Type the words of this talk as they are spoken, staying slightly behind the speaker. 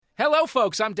Hello,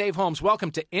 folks. I'm Dave Holmes.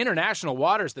 Welcome to International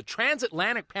Waters, the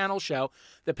transatlantic panel show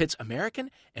that pits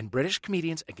American and British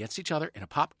comedians against each other in a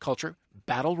pop culture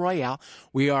battle royale.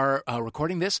 We are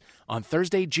recording this on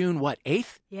Thursday, June,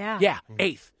 8th? Yeah. Yeah,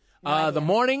 8th. The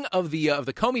morning of the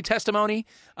Comey testimony,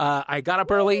 I got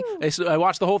up early. I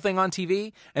watched the whole thing on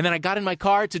TV, and then I got in my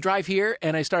car to drive here,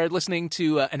 and I started listening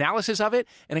to analysis of it,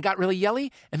 and it got really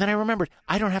yelly. And then I remembered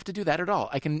I don't have to do that at all.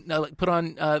 I can put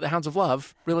on the Hounds of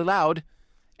Love really loud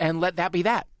and let that be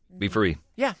that. Be free.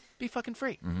 Yeah, be fucking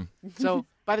free. So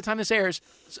by the time this airs,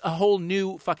 a whole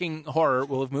new fucking horror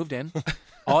will have moved in.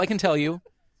 All I can tell you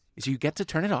is you get to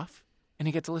turn it off, and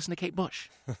you get to listen to Kate Bush.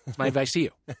 That's my advice to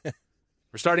you.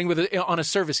 We're starting with on a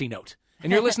servicey note.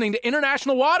 And you're listening to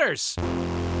International Waters.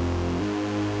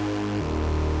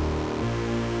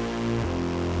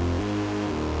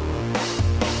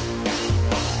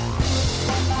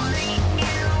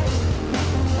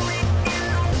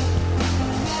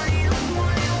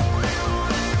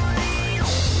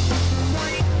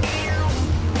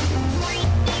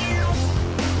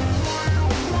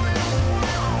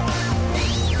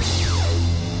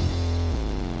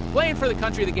 Playing for the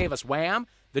country that gave us Wham,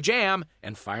 The Jam,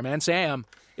 and Fireman Sam.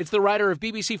 It's the writer of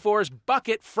BBC4's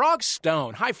Bucket, Frog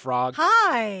Stone. Hi, Frog.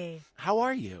 Hi. How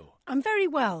are you? I'm very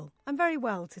well. I'm very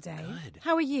well today. Good.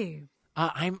 How are you?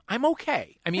 I'm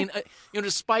okay. I mean,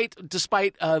 despite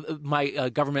my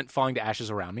government falling to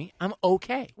ashes around me, I'm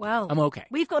okay. Well, I'm okay.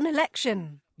 We've got an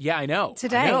election. Yeah, I know.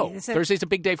 Today. I know. So- Thursday's a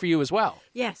big day for you as well.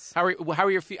 Yes. How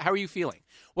are you feeling?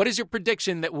 What is your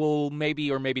prediction that will maybe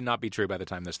or maybe not be true by the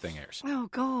time this thing airs? Oh,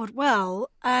 God. Well,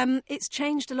 it's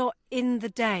changed a lot in the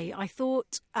day. I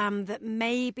thought that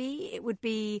maybe it would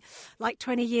be like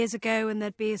 20 years ago and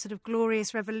there'd be a sort of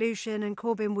glorious revolution and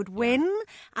Corbyn would win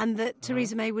and that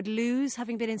Theresa May would lose,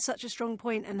 having been in such a strong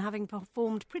point and having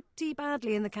performed pretty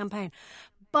badly in the campaign.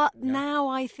 But now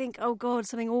I think, oh, God,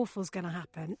 something awful's going to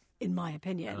happen, in my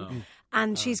opinion.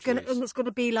 And it's going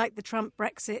to be like the Trump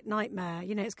Brexit nightmare.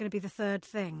 You know, it's going to be the third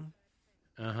thing.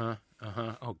 Oh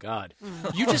God.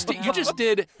 You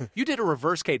did a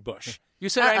reverse Kate Bush. You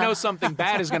said I know something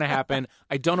bad is going to happen.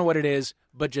 I don't know what it is,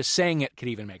 but just saying it could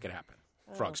even make it happen.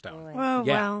 Frogstone. Oh,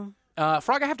 Yeah. well.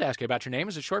 Frog, I have to ask you about your name.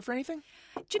 Is it short for anything?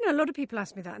 Do you know, a lot of people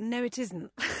ask me that, and no, it isn't.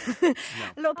 A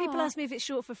lot of people ask me if it's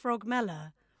short for Frog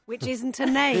Meller, which isn't a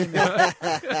name.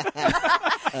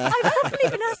 I've often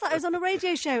even asked that. I was on a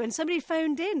radio show and somebody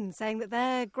phoned in saying that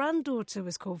their granddaughter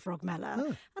was called Frog Meller.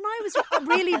 And I was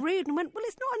really rude and went, well,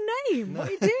 it's not a name. What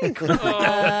are you doing?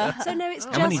 So no, it's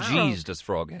just How many Frog. G's does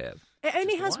Frog have? It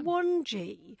only has one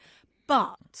G,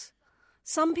 but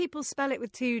some people spell it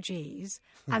with two Gs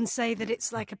and say that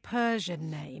it's like a Persian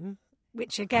name,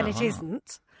 which again it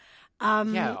isn't.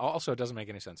 Yeah. Also, it doesn't make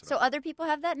any sense. So other people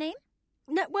have that name?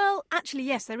 No, well, actually,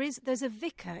 yes, there's a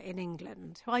vicar in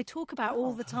England who I talk about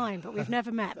all the time, but we've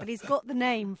never met. But he's got the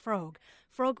name Frog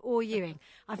or Ewing.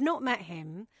 I've not met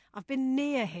him. I've been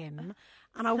near him,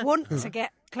 and I want to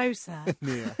get closer.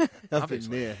 I've been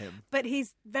near him. But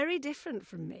he's very different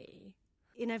from me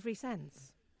in every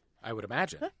sense. I would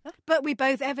imagine. But we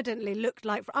both evidently looked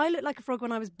like... I looked like a frog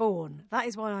when I was born. That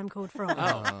is why I'm called Frog.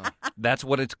 That's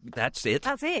what it's. That's it.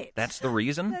 That's it. That's the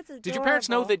reason. Did your parents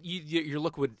know that your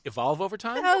look would evolve over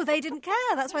time? No, they didn't care.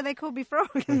 That's why they called me Frog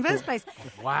in the first place.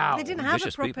 Wow. They didn't have a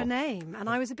Vicious proper people. name, and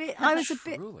I was Truly.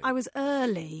 I was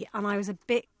early, and I was a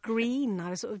bit green. I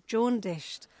was sort of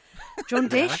jaundiced.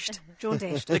 Jaundiced.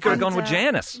 They could have gone with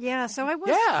Janice. Yeah, so I was.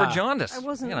 Yeah. For jaundice. I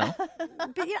wasn't. You know.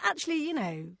 But yeah, actually, you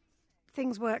know,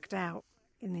 things worked out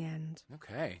in the end.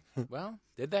 Okay. Well,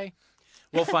 did they?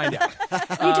 We'll find out. You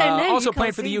don't know. Also you playing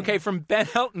can't for the see UK me. from Ben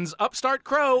Helton's Upstart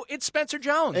Crow, it's Spencer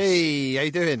Jones. Hey, how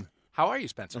you doing? How are you,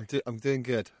 Spencer? I'm doing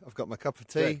good. I've got my cup of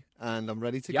tea Good. and I'm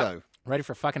ready to Yep. go. Ready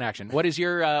for fucking action. What is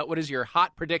your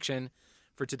hot prediction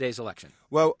for today's election?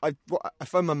 Well, I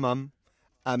phoned my mum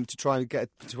to try and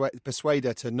persuade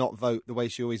her to not vote the way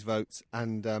she always votes,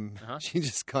 and she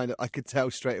just I could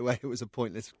tell straight away it was a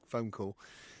pointless phone call.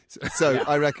 So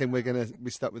I reckon we're going to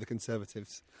be stuck with the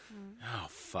Conservatives. Oh,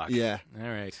 fuck. Yeah. All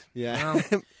right. Yeah.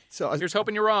 Well, here's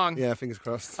hoping you're wrong. Yeah, fingers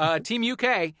crossed. Team UK,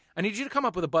 I need you to come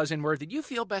up with a buzz-in word that you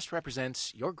feel best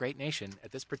represents your great nation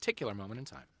at this particular moment in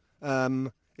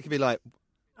time. It could be like,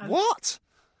 what?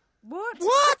 What?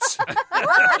 What?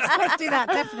 Let's do that,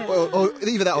 definitely. or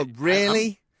either that or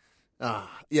really?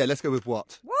 Yeah, let's go with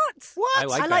what? What? I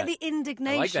like I that. like the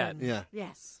indignation. I like that. Yeah.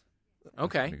 Yes.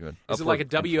 Okay. Pretty good. Is it like a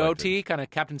Upward WOT, inflected. kind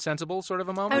of Captain Sensible sort of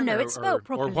a moment? Oh, no, or, it's spelled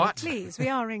properly. Or what? Please, we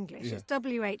are English. It's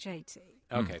WHAT.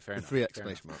 Okay, fair enough. Three fair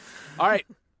exclamation marks. enough. All right.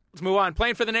 Let's move on.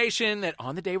 Playing for the Nation that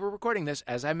on the day we're recording this,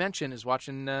 as I mentioned, is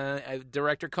watching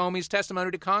Director Comey's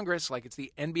testimony to Congress like it's the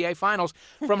NBA Finals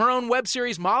from her own web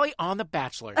series, Molly on The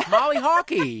Bachelor. Molly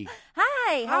Hockey.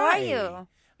 Hi, how are you?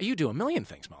 You do a million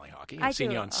things, Molly Hockey. I I've seen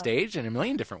do. you on stage in a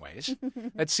million different ways.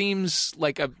 That seems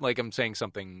like I'm saying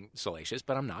something salacious,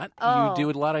 but I'm not. Oh. You do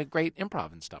a lot of great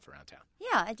improv and stuff around town.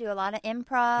 Yeah, I do a lot of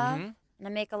improv, and I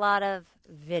make a lot of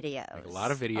videos. Make a lot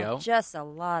of video. Just a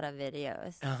lot of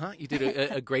videos. You did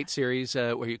a great series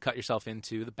where you cut yourself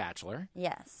into The Bachelor.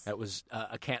 Yes. That was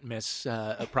a can't-miss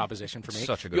proposition for me.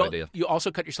 Such a good idea. You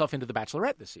also cut yourself into The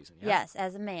Bachelorette this season, yeah? Yes,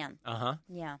 as a man. Uh-huh.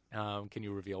 Yeah. Can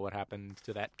you reveal what happened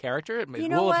to that character? It You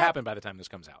know will what? have happened by the time this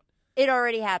comes out. It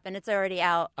already happened. It's already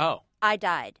out. Oh, I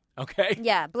died. okay.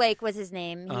 Yeah, Blake was his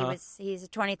name. Uh-huh. He's a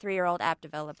 23-year-old app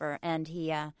developer, and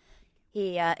he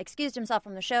excused himself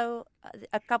from the show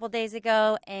a couple days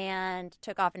ago and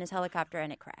took off in his helicopter,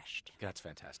 and it crashed. That's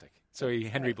fantastic. So he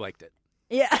Henry Blaked it.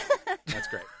 Yeah. That's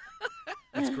great.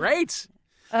 That's great.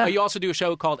 You also do a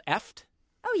show called Effed.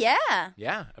 Oh yeah.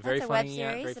 Yeah, a very That's a funny, web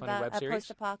series very funny about web a series.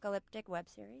 post-apocalyptic web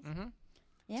series. Mm-hmm.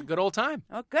 Yeah. It's a good old time.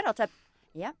 Oh, good. I'll tell.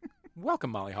 Yeah. Welcome,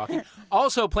 Molly Hockey.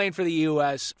 Also playing for the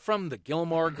U.S. from the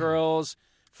Gilmore Girls,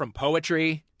 from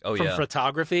poetry, Oh, from yeah.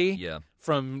 photography, Yeah.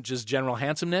 from just general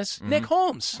handsomeness. Nick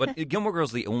Holmes. But Gilmore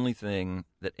Girls the only thing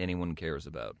that anyone cares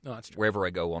about. No, that's true. Wherever I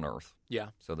go on Earth. Yeah.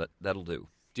 So that'll do.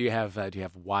 Do you have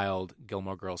wild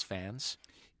Gilmore Girls fans?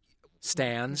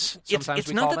 Stans. It's Sometimes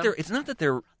we not call that them? they're it's not that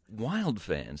they're wild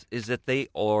fans. Is that they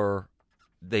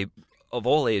of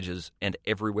all ages and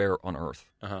everywhere on Earth.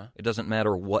 Uh-huh. It doesn't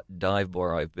matter what dive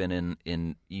bar I've been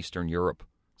in Eastern Europe.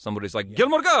 Somebody's like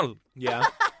Gilmore Girl. Yeah.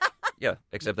 Yeah,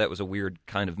 except that was a weird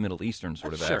kind of Middle Eastern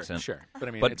sort of Sure, accent. sure. But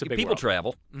I mean, But it's a big people world.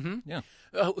 travel. Mm-hmm. Yeah.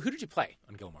 Who did you play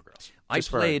on Gilmore Girls? I Just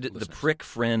for our played the listeners. prick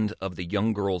friend of the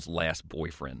young girl's last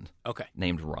boyfriend, Okay.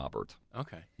 named Robert.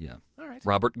 Okay. Yeah, All right.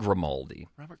 Robert Grimaldi.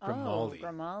 Robert Grimaldi. Oh,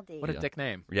 Grimaldi. What a Yeah. dick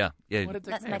name. Yeah, yeah. What a dick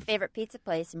That's name. my favorite pizza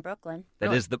place in Brooklyn.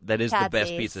 That is the best Patsy's.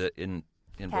 pizza in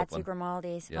Patsy Brooklyn.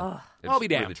 Grimaldi's. Yeah, Oh. it's I'll be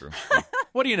really damned. true.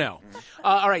 What do you know?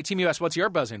 All right, Team US, what's your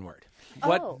buzz-in word?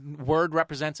 What Oh. word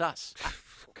represents us?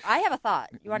 I have a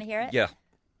thought. You want to hear it? Yeah,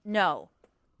 No.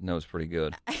 no, it's pretty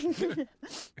good.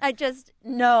 I just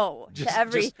no Just- to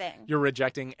everything. You're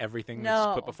rejecting everything No.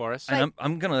 that's put before us? And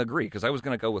I'm gonna agree because I was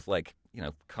gonna go with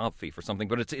coffee for something,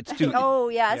 but it's too Oh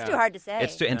yeah, it's Yeah. too hard to say.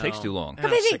 it's too and takes too long. I'm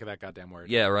baby. sick of that goddamn word.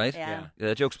 Yeah, right. Yeah. Yeah,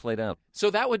 that joke's played out.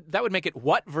 So that would make it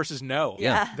what versus no.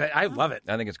 Yeah. I love it.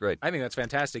 I think it's great. I think that's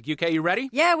fantastic. UK, you ready?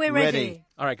 Yeah, we're ready. Ready.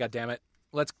 All right, goddammit.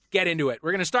 Let's get into it.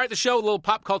 We're going to start the show with a little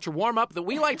pop culture warm-up that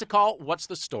we like to call What's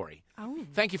the Story? Oh.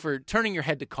 Thank you for turning your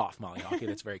head to cough, Molly Hockey.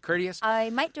 That's very courteous. I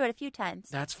might do it a few times.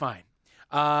 That's fine.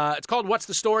 It's called What's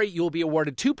the Story? You'll be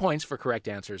awarded 2 points for correct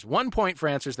answers, 1 point for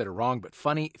answers that are wrong but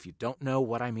funny. If you don't know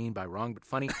what I mean by wrong but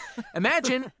funny,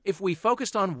 imagine if we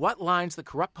focused on what lines the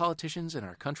corrupt politicians in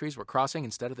our countries were crossing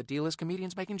instead of the D-list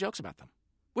comedians making jokes about them.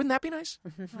 Wouldn't that be nice?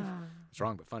 It's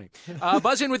wrong but funny.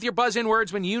 Buzz in with your buzz in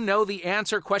words when you know the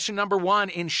answer. Question number 1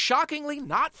 in shockingly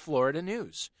not Florida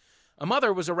news. A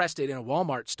mother was arrested in a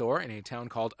Walmart store in a town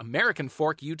called American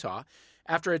Fork, Utah,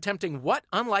 after attempting what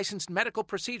unlicensed medical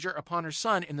procedure upon her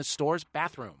son in the store's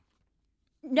bathroom?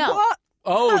 No. What?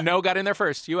 Oh, no, got in there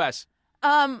first. U.S.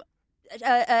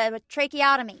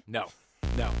 Tracheotomy. No.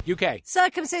 UK.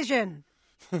 Circumcision.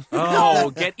 Oh,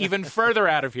 get even further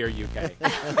out of here, UK.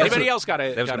 Anybody else got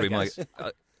a That was got gonna a be my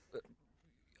guess?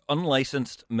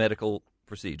 unlicensed medical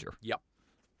procedure. Yep.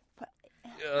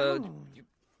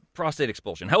 Prostate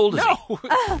expulsion. How old is he? No.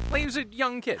 Well, he was a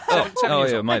young kid. Oh, 7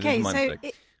 years yeah, old. my Okay, so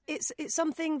mistake. it's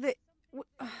something that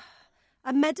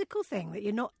a medical thing that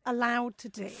you're not allowed to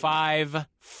do. 5,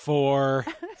 4,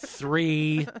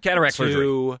 3, Cataract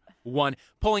 2, 1.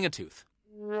 Pulling a tooth.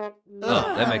 Oh,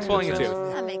 that makes Pulling a sense.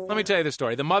 tooth. That makes Let me sense. tell you the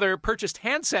story. The mother purchased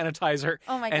hand sanitizer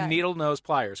Oh, my and God. needle nose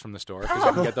pliers from the store because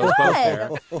you can get those both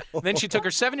there. Then she took her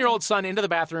 7-year-old son into the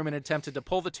bathroom and attempted to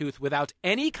pull the tooth without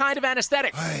any kind of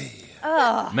anesthetic.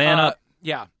 Ugh. Man up.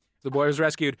 Yeah. The boy was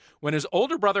rescued when his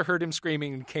older brother heard him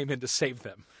screaming and came in to save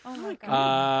them. Oh my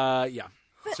god. Yeah.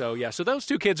 So those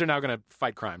 2 kids are now going to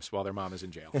fight crimes while their mom is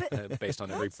in jail, based on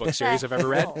every book series I've ever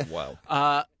read.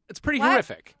 Wow. It's pretty What?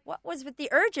 horrific. What was with the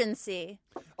urgency?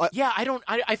 Yeah,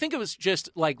 I think it was just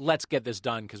like, let's get this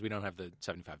done because we don't have the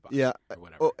 $75 Yeah. or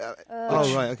whatever.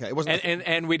 Oh, right. Okay. It wasn't.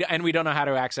 And we don't know how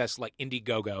to access like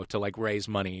Indiegogo to like raise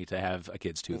money to have a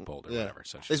kid's tooth pulled or Yeah. whatever.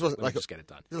 So This wasn't let me like just get it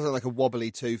done. This wasn't like a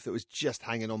wobbly tooth that was just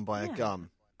hanging on by a gum.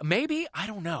 Maybe I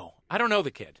don't know. I don't know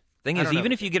the kid. Thing I is, don't know.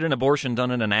 even if you get an abortion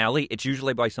done in an alley, it's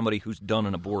usually by somebody who's done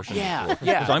an abortion before.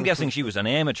 Yeah. So I'm guessing she was an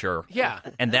amateur. Yeah.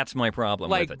 And that's my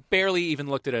problem Like with it. barely even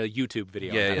looked at a YouTube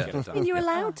video. Yeah, to yeah. get it I done. mean, you're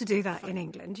allowed to do that in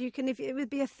England. You can, if it would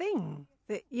be a thing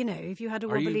that if you had a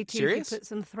Are you wobbly tooth, serious? you put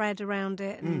some thread around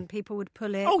it, and people would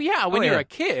pull it. Oh yeah, when Oh, you're yeah. a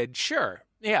kid, sure.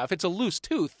 Yeah, if it's a loose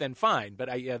tooth, then fine. But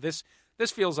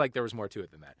this feels like there was more to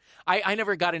it than that. I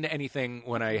never got into anything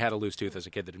when I had a loose tooth as a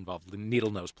kid that involved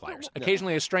needle nose pliers.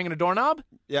 Occasionally a string and a doorknob.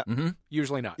 Yeah.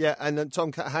 Usually not. Yeah, and then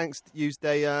Tom Hanks used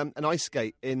an ice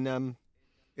skate in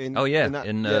Oh, yeah,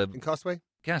 in Castaway.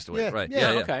 Castaway, Yeah, right. yeah,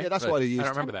 okay. Yeah, that's Right. what I used. I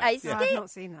don't remember that. Ice No, skate? I've not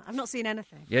seen that. I've not seen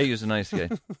anything. Yeah, use a nice guy.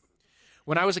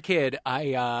 When I was a kid,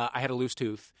 I had a loose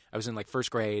tooth. I was in like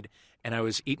first grade, and I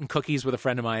was eating cookies with a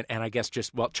friend of mine, and I guess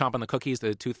just chomping the cookies,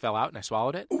 the tooth fell out, and I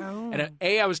swallowed it. Oh. And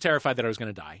I was terrified that I was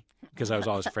going to die because I was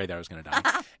always afraid that I was going to die.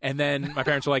 And then my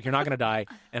parents were like, "You're not going to die,"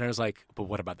 and I was like, "But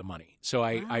what about the money?" So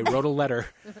I wrote a letter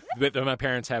that my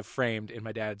parents have framed in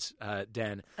my dad's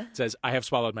den. It says, "I have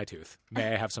swallowed my tooth.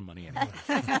 May I have some money anyway?"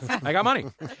 I got money.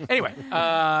 Anyway,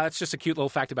 it's just a cute little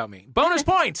fact about me. Bonus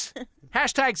points.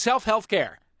 Hashtag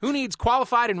self-healthcare. Who needs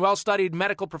qualified and well-studied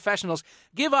medical professionals?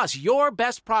 Give us your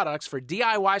best products for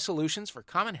DIY solutions for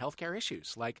common healthcare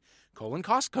issues like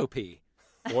colonoscopy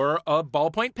or a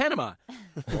ballpoint penema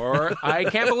or I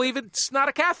can't believe it's not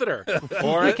a catheter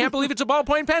or I can't believe it's a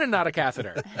ballpoint pen and not a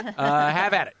catheter.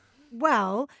 Have at it.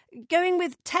 Well, going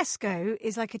with Tesco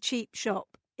is like a cheap shop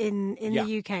in Yeah.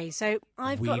 the UK. So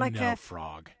I've We got like know a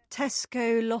frog.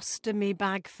 Tesco Lostomy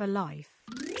bag for life.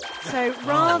 So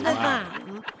rather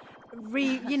than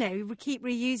keep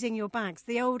reusing your bags,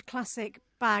 the old classic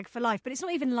bag for life, but it's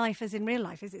not even life as in real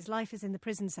life, it's life as in the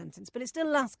prison sentence, but it still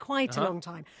lasts quite a long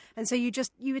time. And so you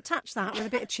attach that with a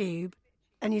bit of tube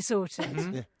and you sort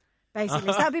it.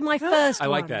 Basically. So that'd be my first I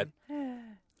like one. that.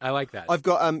 I like that. I've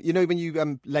got when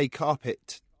you lay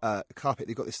carpet,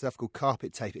 they've got this stuff called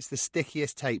carpet tape. It's the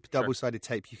stickiest tape, double-sided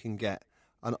tape you can get,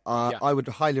 and I would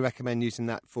highly recommend using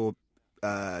that for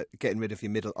getting rid of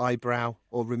your middle eyebrow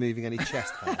or removing any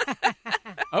chest hair.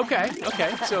 Okay.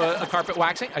 So a carpet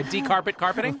waxing, a decarpet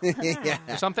carpeting,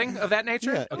 Yeah. something of that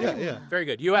nature. Yeah, Okay. yeah. Very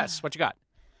good. U.S. What you got?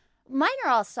 Mine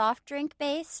are all soft drink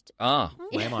based. Ah,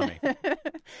 Lay 'em on me.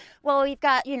 Well, we've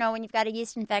got, when you've got a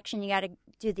yeast infection, you got to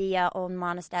do the old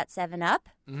Monistat 7-Up.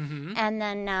 Mm-hmm. And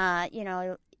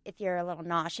then, if you're a little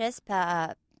nauseous,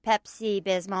 Pepsi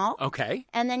Bismol. Okay.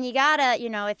 And then you got to,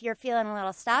 if you're feeling a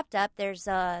little stopped up, there's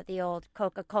the old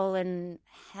Coca-Cola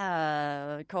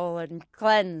colon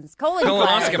cleanse.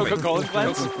 Colonoscopy. Coca-Cola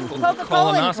cleanse. Coca-Cola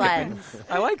Colonoscopy. cleanse.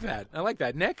 I like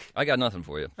that. Nick? I got nothing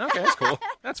for you. Okay, that's cool.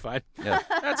 That's fine. Yeah.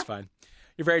 That's fine.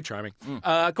 You're very charming.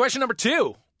 Question number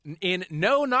 2. In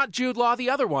No, Not Jude Law, the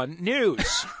other one,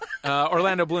 news.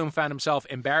 Orlando Bloom found himself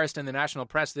embarrassed in the national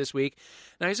press this week.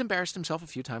 Now, he's embarrassed himself a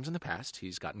few times in the past.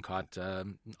 He's gotten caught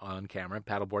on camera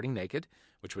paddleboarding naked,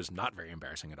 which was not very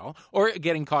embarrassing at all, or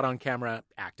getting caught on camera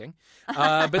acting.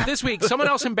 But this week, someone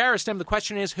else embarrassed him. The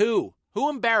question is who?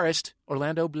 Who embarrassed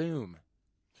Orlando Bloom?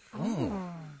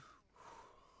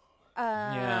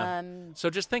 Yeah. So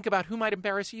just think about who might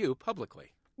embarrass you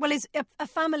publicly. Well, is a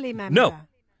family member. No.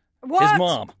 What? His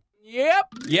mom.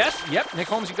 Yep. Nick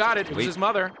Holmes, you got it. It was his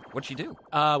mother. What'd she do?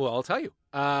 Well, I'll tell you.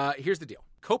 Here's the deal.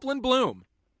 Copeland Bloom,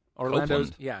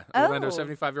 Orlando's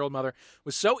 75-year-old mother,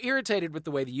 was so irritated with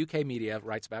the way the UK media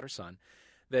writes about her son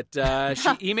that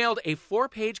she emailed a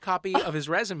 4-page copy of his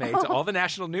resume to all the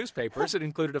national newspapers. It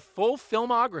included a full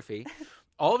filmography,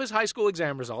 all of his high school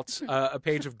exam results, a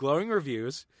page of glowing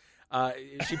reviews.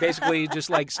 She basically just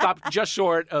stopped just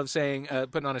short of saying,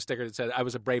 putting on a sticker that said, "I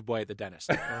was a brave boy at the dentist."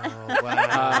 Oh,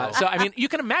 wow. So, I mean, you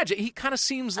can imagine, he kind of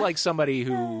seems like somebody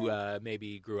who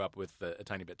maybe grew up with a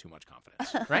tiny bit too much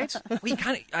confidence, right? We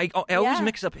I always Yeah.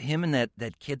 mix up him and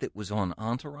that kid that was on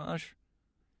Entourage.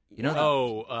 You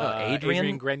know,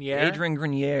 Adrian Grenier? Adrian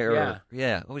Grenier.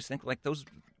 Yeah. I always think like those.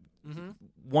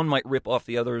 One might rip off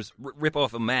the others, rip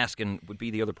off a mask, and would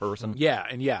be the other person. Yeah,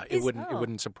 and it Is-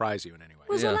 wouldn't surprise you in any way.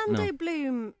 Was Yeah, Orlando no.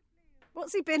 Bloom?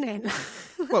 What's he been in?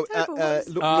 Well, Terrible, what was-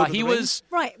 Lord of He the was Rings.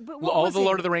 right, but what all was the he?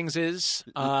 Lord of the Rings is.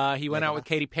 He went out with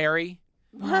Katy Perry.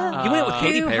 Wow. You went with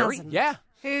Katy Who Perry? hasn't? Yeah.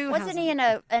 Who Wasn't he in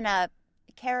a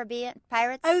Caribbean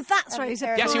Pirates? Oh, that's of right. the He's a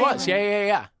Yes, he Caribbean. was.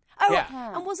 Yeah. Oh,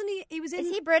 Yeah. and wasn't he? He was in. Is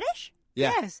he British?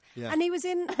 Yeah. Yes, Yeah. and he was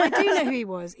in. I do know who he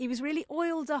was. He was really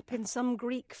oiled up in some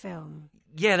Greek film.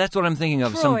 Yeah, that's what I'm thinking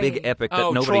of. Some Troy. big epic that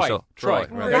Oh, nobody Troy. saw. Troy.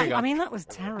 Right. There you go. I mean, that was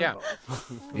terrible. Yeah.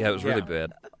 Yeah, it was really Yeah.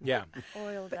 bad. Yeah.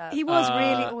 Oiled up. He was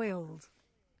really oiled.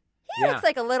 He looks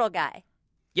like a little guy.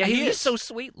 Yeah, He he is. is so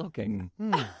sweet looking.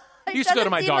 He used to go to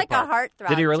my Doesn't seem dog like park. a heartthrob.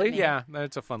 Did he really? to me. Yeah,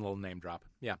 that's a fun little name drop.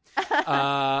 Yeah.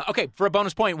 Okay, for a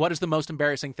bonus point, what is the most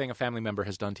embarrassing thing a family member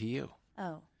has done to you?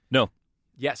 Oh. No.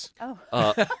 Yes. Oh.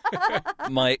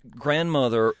 My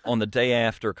grandmother, on the day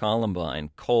after Columbine,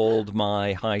 called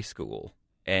my high school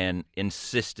and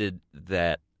insisted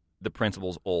that the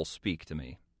principals all speak to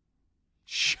me.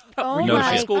 Shut up. Oh Were you No in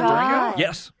high shit. school during God. it?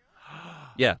 Yes.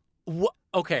 Yeah. What?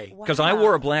 Okay. Because I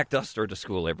wore a black duster to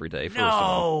school every day, first of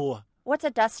all. No. What's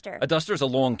a duster? A duster's a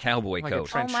long cowboy Like a coat.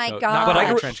 trench Oh, my coat. God. Not But like I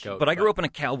a grew, trench coat. but I grew up in a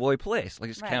cowboy place. Like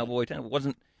it's Right. cowboy town. It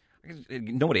wasn't.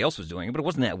 Nobody else was doing it, but it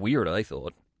wasn't that weird. I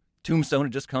thought. Tombstone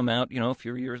had just come out, a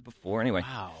few years before. Anyway.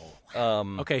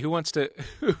 Wow. Okay, who wants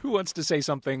to say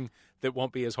something that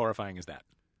won't be as horrifying as that?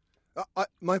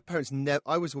 My parents never.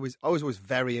 I was always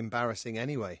very embarrassing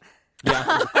anyway. Yeah.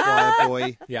 I was a choir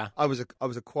boy. Yeah. I was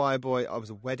a choir boy. I was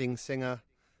a wedding singer.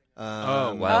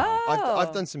 Oh, wow.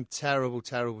 I've done some terrible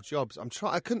jobs.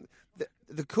 I couldn't.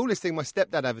 The coolest thing my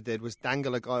stepdad ever did was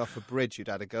dangle a guy off a bridge who'd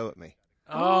had a go at me.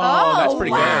 Oh, that's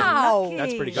pretty wow. good.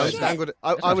 That's pretty I was good. dangled.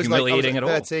 I not was humiliating at all.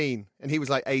 13, and he was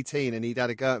like 18, and he'd had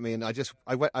a go at me, and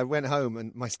I went home,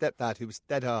 and my stepdad, who was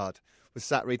dead hard, was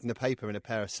sat reading the paper in a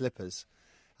pair of slippers,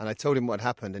 and I told him what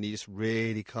happened, and he just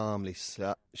really calmly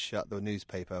shut the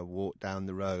newspaper, walked down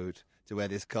the road to where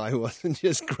this guy was, and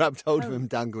just grabbed hold of him,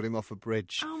 dangled him off a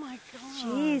bridge. Oh my God.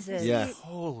 Jesus. Yeah.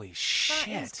 Holy That is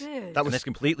shit. good. That And was that's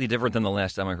completely different than the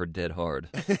last time I heard Dead Hard.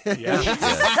 Yeah.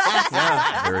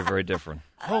 Yeah. Very, very different.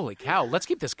 Holy cow. Let's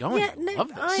keep this going. Yeah, I no, love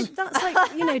this. that's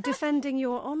like, defending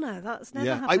your honour. That's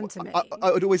never happened to me.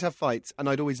 I would always have fights, and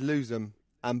I'd always lose them.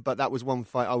 But that was one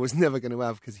fight I was never going to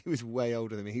have because he was way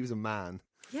older than me. He was a man.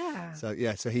 Yeah. So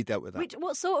he dealt with that.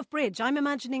 What sort of bridge? I'm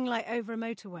imagining like over a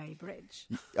motorway bridge.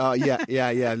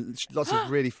 Yeah. Lots of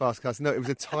really fast cars. No, it was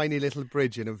a tiny little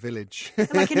bridge in a village.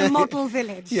 Like in a model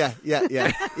village. yeah. Over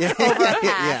a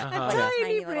path.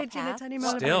 Tiny little bridge in a path. tiny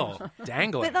model Still bridge.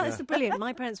 dangling. But that's brilliant.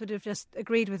 My parents would have just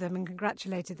agreed with him and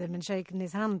congratulated them and shaken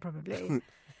his hand probably.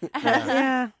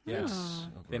 Yeah. Yes. Oh.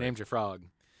 They named your frog.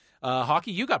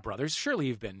 Hockey, you got brothers. Surely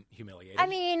you've been humiliated. I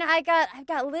mean, I've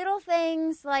got little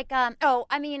things like I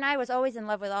was always in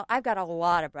love with I've got a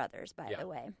lot of brothers, by the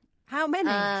way. How many?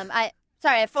 I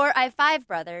have 5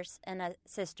 brothers and a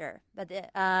sister, but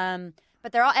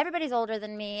everybody's older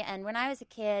than me. And when I was a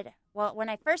kid, when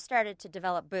I first started to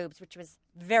develop boobs, which was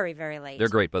very, very late. They're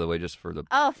great, by the way, just for the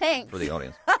Thanks. for the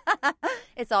audience.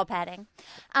 It's all padding.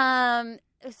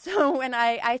 So when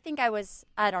I think I was,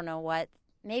 I don't know what,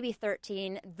 maybe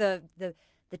 13, the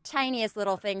tiniest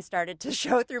little thing started to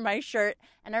show through my shirt,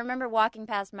 and I remember walking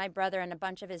past my brother and a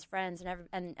bunch of his friends,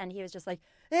 and he was just like,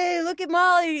 "Hey, look at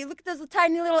Molly! Look at those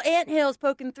tiny little anthills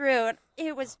poking through!" And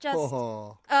it was just,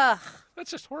 ugh. That's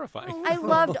just horrifying. I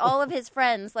loved all of his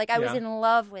friends. Like I was Yeah. in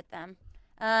love with them.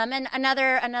 And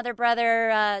another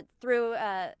brother threw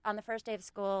on the first day of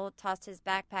school, tossed his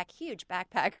huge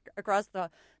backpack across the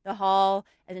hall,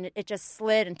 and it just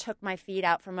slid and took my feet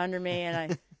out from under me, and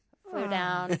I flew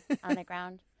down on the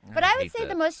ground. But I would hate say that.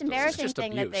 the most It's embarrassing just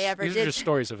thing abuse. that they ever These did. are just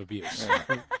stories of abuse.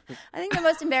 I think the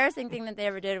most embarrassing thing that they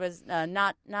ever did was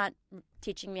not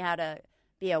teaching me how to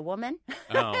be a woman.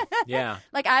 Oh, yeah.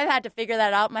 Like I've had to figure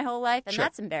that out my whole life, and Sure.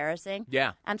 that's embarrassing.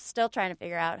 Yeah. I'm still trying to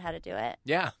figure out how to do it.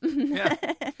 Yeah. Yeah.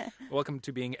 Welcome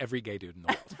to being every gay dude in the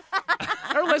world.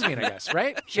 Or lesbian, I guess,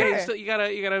 right? Sure. Yeah,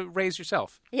 you gotta raise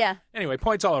yourself. Yeah. Anyway,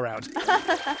 points all around.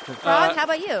 Frog, how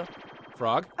about you?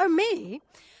 Frog? Oh, me?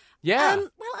 Yeah. Well,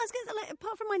 I was going to say,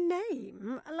 apart from my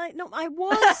name, I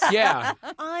was. Yeah.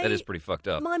 That is pretty fucked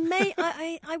up. My mate,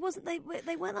 I wasn't. They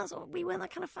weren't that sort. We weren't that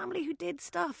kind of family who did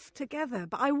stuff together.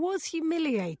 But I was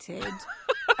humiliated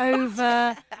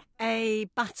over a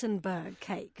Battenberg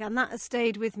cake, and that has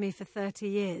stayed with me for 30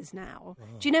 years now.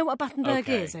 Do you know what a Battenberg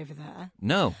Okay. is over there?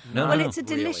 No. Well, no, it's a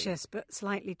really. delicious but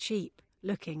slightly cheap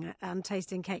looking and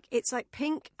tasting cake. It's like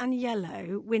pink and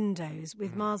yellow windows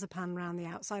with marzipan round the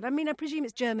outside. I mean, I presume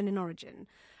it's German in origin,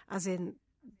 as in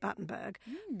Battenberg.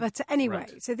 But anyway,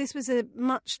 Right. so this was a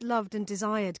much loved and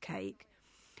desired cake.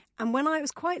 And when I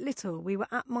was quite little, we were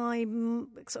at my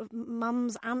sort of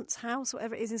mum's aunt's house,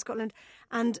 whatever it is in Scotland,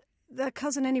 and the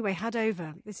cousin anyway had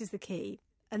over, this is the key,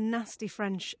 a nasty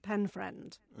French pen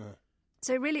friend.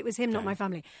 So really it was him, not my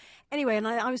family. Anyway, and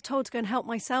I was told to go and help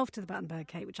myself to the Battenberg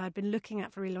cake, which I'd been looking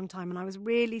at for a really long time, and I was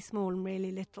really small and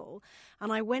really little.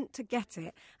 And I went to get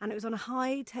it, and it was on a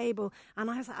high table, and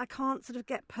I was like, I can't sort of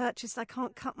get purchased, I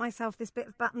can't cut myself this bit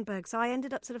of Battenberg. So I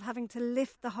ended up sort of having to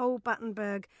lift the whole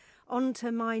Battenberg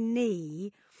onto my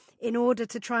knee in order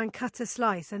to try and cut a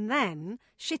slice. And then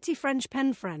shitty French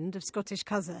pen friend of Scottish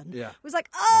cousin was like,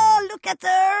 oh, look at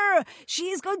her.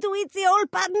 She's going to eat the old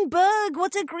Battenberg.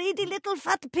 What a greedy little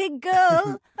fat pig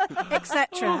girl,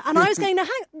 etc. And I was going,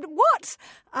 what?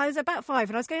 I was about 5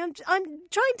 and I was going, I'm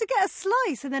trying to get a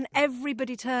slice. And then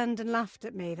everybody turned and laughed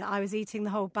at me that I was eating the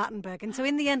whole Battenberg. And so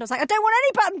in the end, I was like, I don't want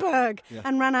any Battenberg.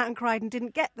 And ran out and cried and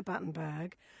didn't get the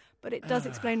Battenberg. But it does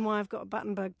explain why I've got a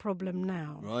Battenberg problem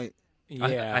now. Right.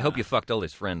 Yeah. I hope you fucked all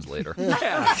his friends later.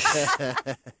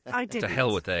 I didn't. To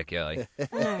hell with that guy.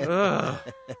 No.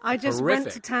 I just Horrific.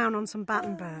 went to town on some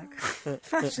Battenberg.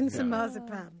 Fashioned some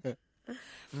marzipan.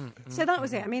 So that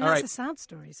was it. I mean, All that's right. a sad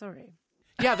story. Sorry.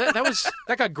 Yeah,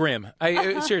 that got grim.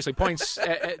 Seriously, points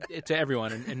to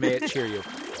everyone, and may it cheer you.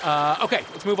 Okay,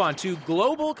 let's move on to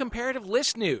global comparative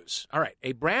list news. All right,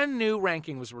 a brand new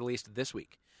ranking was released this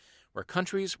week where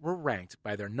countries were ranked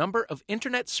by their number of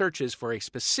internet searches for a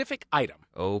specific item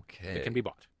Okay. that can be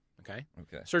bought. Okay?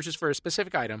 Okay. Searches for a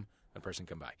specific item a person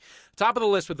can buy. Top of the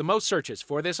list with the most searches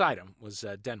for this item was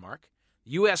Denmark.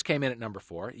 U.S. came in at number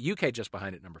 4. UK just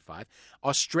behind at number 5.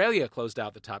 Australia closed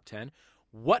out the top 10.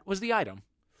 What was the item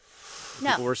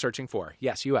people No. were searching for?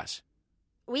 Yes, U.S.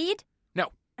 Weed? No.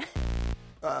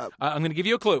 I'm going to give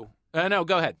you a clue. No,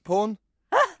 go ahead. Porn?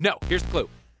 No, here's the clue.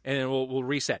 And then we'll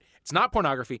reset. It's not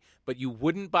pornography, but you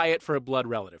wouldn't buy it for a blood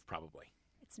relative, probably.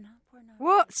 It's not pornography.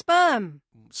 What? Sperm?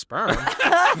 Sperm?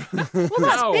 Well,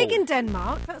 that's No. big in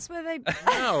Denmark. That's where they...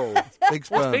 No. Big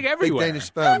sperm. big everywhere. Big Danish Oh,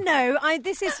 sperm. no.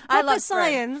 This is I proper love sperm.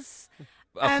 science.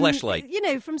 A fleshlight. You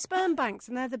know, from sperm banks,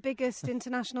 and they're the biggest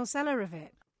international seller of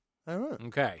it. All right.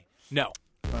 Okay. No.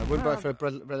 I wouldn't buy it for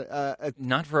a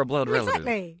Not for a blood Well, relative.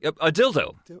 exactly. A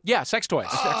dildo. Yeah, sex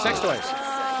toys. Sex toys.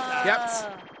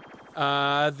 Yep.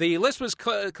 The list was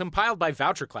compiled by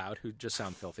VoucherCloud, who just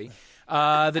sound filthy.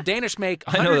 The Danish make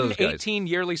I know those guys. 118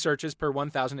 yearly searches per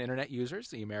 1,000 internet users.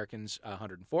 The Americans,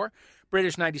 104.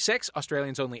 British, 96.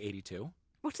 Australians, only 82.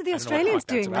 What are the I don't know what the Australians fuck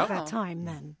that's doing with about. their time,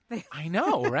 then? I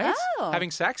know, right? Oh.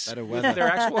 Having sex Better with weather. their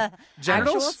actual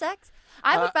genitals? Actual sex?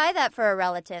 I would buy that for a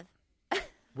relative.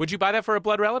 Would you buy that for a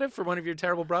blood relative, for one of your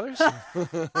terrible brothers?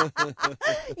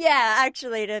 Yeah,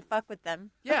 actually, to fuck with them.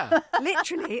 Yeah.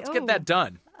 Literally. Let's get that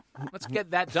done. Let's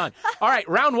get that done. All right,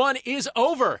 round 1 is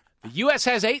over. The U.S.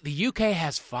 has 8. The U.K.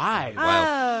 has 5.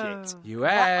 Wow. Oh.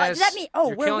 U.S. does that mean- oh,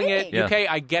 you're we're killing it. winning. Yeah. U.K.,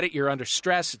 I get it. You're under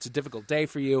stress. It's a difficult day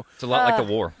for you. It's a lot like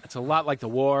the war. It's a lot like the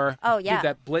war. Oh, yeah. Keep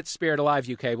that blitz spirit alive,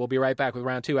 UK. We'll be right back with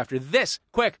round 2 after this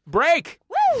quick break.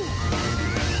 Woo!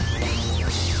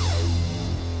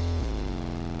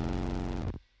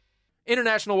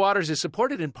 International Waters is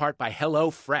supported in part by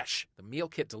HelloFresh, the meal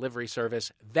kit delivery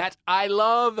service that I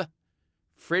love.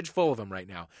 Fridge full of them right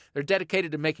now. They're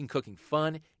dedicated to making cooking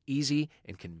fun, easy,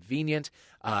 and convenient.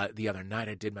 The other night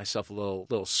I did myself a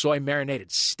little soy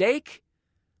marinated steak.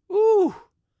 Ooh,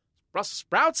 Brussels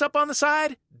sprouts up on the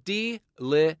side.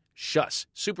 Delicious.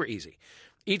 Super easy.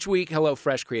 Each week,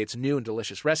 HelloFresh creates new and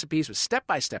delicious recipes with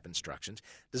step-by-step instructions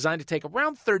designed to take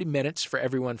around 30 minutes for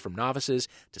everyone from novices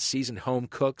to seasoned home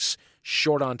cooks,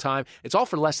 short on time. It's all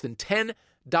for less than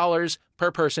 $10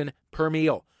 per person per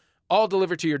meal. All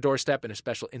delivered to your doorstep in a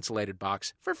special insulated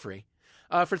box for free.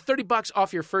 For $30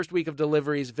 off your first week of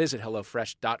deliveries, visit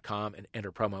HelloFresh.com and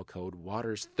enter promo code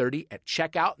WATERS30 at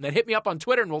checkout. And then hit me up on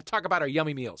Twitter and we'll talk about our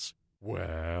yummy meals.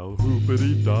 Well,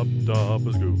 hoopity dop dop,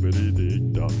 scoopity dee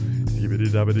dop, skibbity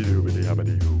dabbity doobity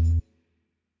habbity hoop.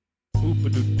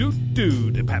 Hoopity doo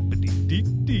doo, de pappity dee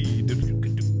dee, de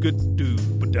good doo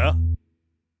ba da.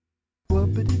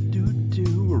 Whoopity doo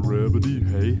doo, a rabbity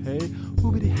hey hey,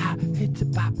 hoopity ha, it's a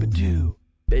papa doo,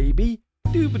 baby.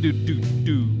 Dooba doo doo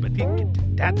doo, ba dee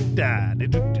da da, de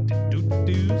doo doo doo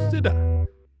doo, sit da.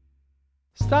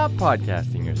 Stop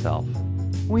podcasting yourself.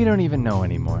 We don't even know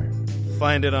anymore.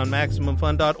 Find it on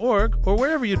MaximumFun.org or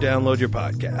wherever you download your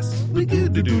podcasts.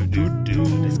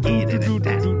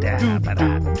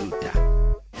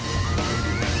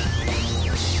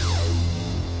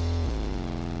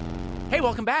 Hey,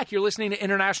 welcome back. You're listening to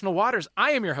International Waters.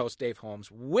 I am your host, Dave Holmes.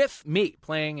 With me,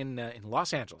 playing in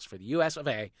Los Angeles for the US of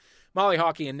A, Molly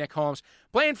Hawkey and Nick Holmes.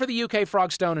 Playing for the UK,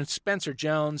 Frogstone and Spencer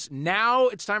Jones. Now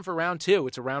it's time for round 2.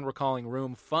 It's a round we're calling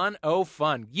Room Fun Oh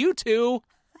Fun. You two,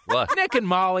 What? Nick and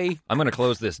Molly. I'm going to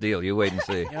close this deal. You wait and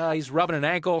see. He's rubbing an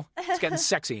ankle. It's getting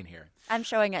sexy in here. I'm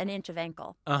showing an inch of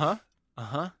ankle.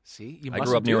 See, you I mustn't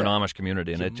grew up do near an that. Amish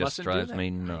community, and You it just mustn't do drives that.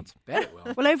 me nuts. I bet it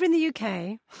will. Well, over in the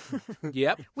UK,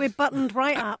 Yep. we're buttoned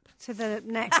right up to the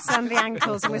necks and the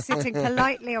ankles, and we're sitting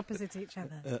politely opposite each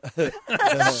other.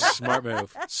 Smart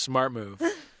move. Smart move.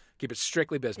 Keep it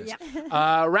strictly business. Yep.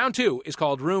 Round 2 is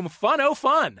called Room Fun Oh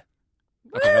Fun.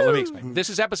 Okay, now let me explain. This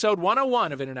is episode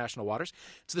 101 of International Waters.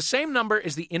 It's the same number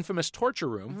as the infamous torture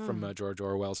room from George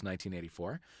Orwell's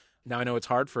 1984. Now, I know it's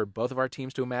hard for both of our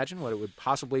teams to imagine what it would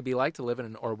possibly be like to live in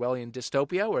an Orwellian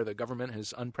dystopia where the government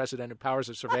has unprecedented powers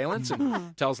of surveillance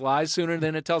and tells lies sooner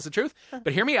than it tells the truth.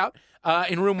 But hear me out.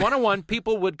 In room 101,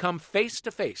 people would come face to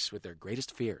face with their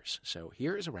greatest fears. So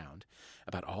here is a round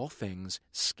about all things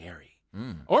scary.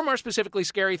 Or more specifically,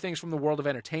 scary things from the world of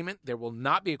entertainment. There will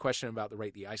not be a question about the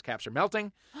rate the ice caps are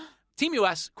melting. Team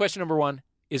US, question number 1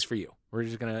 is for you. We're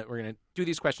gonna do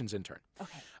these questions in turn.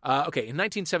 Okay. In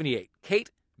 1978, Kate,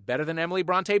 better than Emily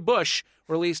Bronte Bush,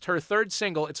 released her third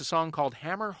single. It's a song called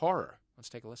Hammer Horror. Let's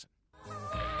take a listen.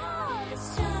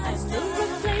 As the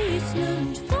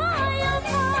replacement for your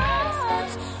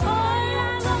past, all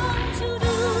I want to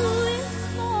do is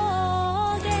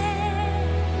forget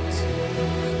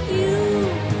you,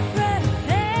 friend.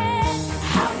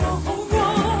 Hammer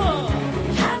horror,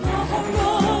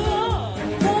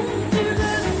 won't you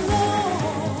let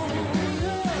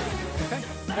Okay,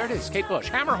 there it is, Kate Bush,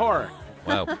 Hammer Horror.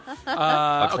 Wow.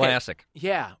 A classic.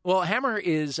 Yeah. Well, Hammer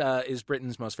is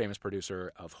Britain's most famous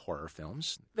producer of horror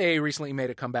films. They recently made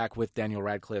a comeback with Daniel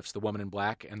Radcliffe's The Woman in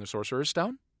Black and The Sorcerer's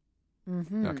Stone.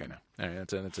 Mm-hmm. Okay, no. All right,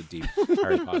 that's a deep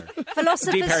Harry Potter.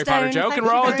 Philosopher's Deep Harry Potter Stone, joke, thank and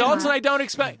we're you all very adults, and much. I don't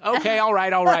expect... Okay, all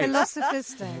right. Philosopher's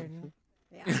Stone.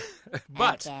 Yeah.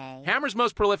 But Okay. Hammer's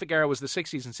most prolific era was the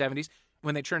 60s and 70s,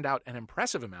 when they churned out an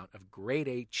impressive amount of grade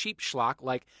A cheap schlock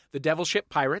like The Devil Ship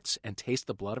Pirates and Taste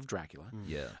the Blood of Dracula.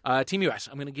 Yeah. Team US,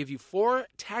 I'm going to give you 4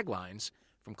 taglines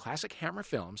from classic Hammer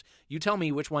films. You tell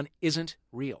me which one isn't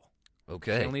real.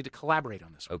 Okay. You'll need to collaborate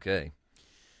on this one. Okay.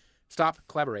 Stop,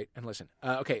 collaborate, and listen.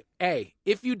 Okay, A,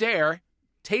 if you dare,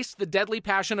 taste the deadly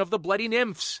passion of the bloody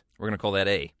nymphs. We're going to call that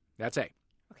A. That's A.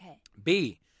 Okay.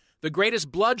 B, the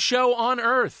greatest blood show on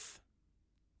earth.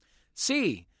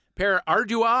 C, per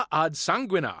ardua ad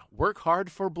sanguina, work hard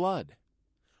for blood.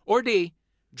 Or D,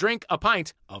 drink a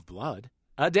pint of blood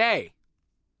a day.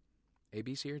 A,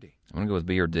 B, C, or D. I'm going to go with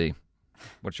B or D.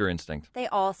 What's your instinct? They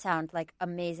all sound like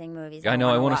amazing movies. I know.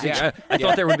 I want to see. watch. I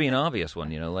thought there would be an obvious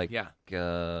one. Like. Yeah.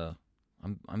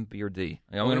 I'm B or D.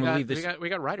 I'm Well, going to leave this. we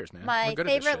got writers, man. My We're good at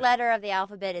this favorite shit. letter of the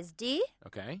alphabet is D.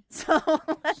 Okay. So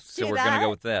let's So do we're that. going to go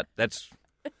with that. That's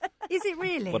Is it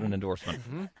really? what an endorsement.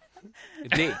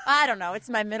 D. I don't know. It's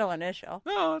my middle initial.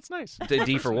 Oh, that's nice.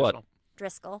 D for what?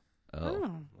 Driscoll.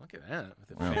 Oh. Look at that. With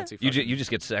the Well, fancy you fucking- just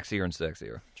get sexier and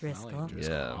sexier. Driscoll.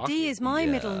 Yeah. Hockey. D is my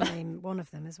Yeah. middle name, one of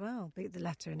them as well. The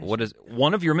letter initial. What is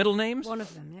one of your middle names? One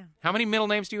of them, yeah. How many middle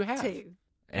names do you have? 2.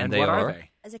 And what they are they?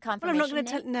 As a Well, I'm confirmation not going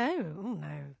to name? tell. No,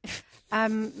 oh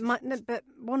no. No, but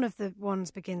one of the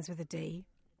ones begins with a D.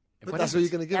 But that's what you're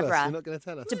going to give Deborah. us. You're not going to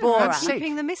tell us. Deborah. God's sake.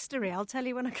 Keeping the mystery. I'll tell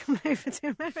you when I come over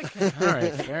to America. All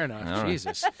right, fair enough. All right.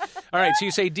 Jesus. All right, so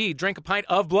you say D, drink a pint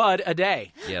of blood a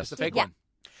day. Yes. That's the fake Yeah.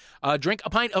 one. Drink a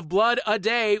pint of blood a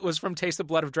day was from Taste the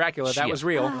Blood of Dracula. That Shit. was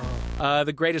real.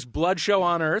 The greatest blood show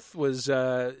on earth was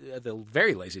the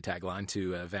very lazy tagline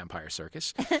to Vampire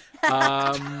Circus.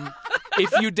 If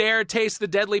you dare taste the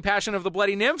deadly passion of the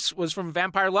bloody nymphs was from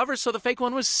Vampire Lovers. So the fake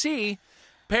one was C.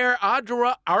 Per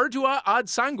ardua ad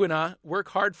sanguina, work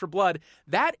hard for blood.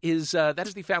 That is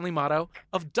the family motto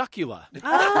of Duckula, the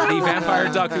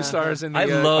vampire duck who stars in the I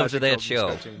loved classic that Golden show.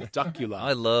 cartoon. Duckula.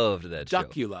 I loved that show.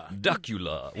 Duckula.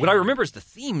 Duckula. What I remember is the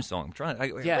theme song. I'm trying.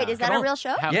 Yeah. Wait, is that Come a on. real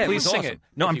show? Yeah, it please was sing awesome. it.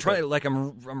 No, if I'm you trying. could. Like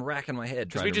I'm racking my head.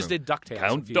 Because Trying we to just did remember. DuckTales.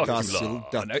 Count If you-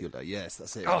 Duckula. Garcil Duckula. Yes,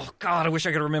 that's it. Oh God, I wish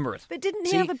I could remember it. But didn't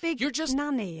See, he have a big you're just-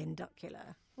 nanny in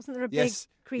Duckula? Wasn't there a Yes.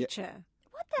 big creature?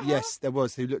 Yes, there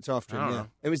was. Who looked after I him? don't Yeah, know.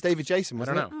 it was David Jason,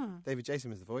 wasn't don't it? know. David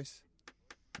Jason was the voice.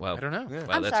 Wow. I don't know. Yeah.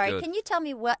 Wow, I'm that's sorry. good. Can you tell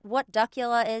me what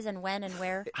Duckula is and when and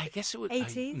where? I guess it would.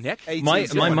 80s? Nick? 80s, My yeah.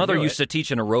 my mother do used it. to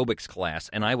teach an aerobics class,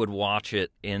 and I would watch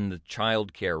it in the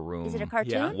child care room. Is it a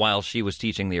cartoon? Yeah. While she was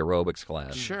teaching the aerobics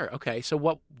class. Sure. Okay. So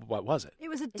what was it? It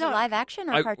was a Is it duck. live action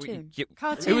or I- cartoon? yeah,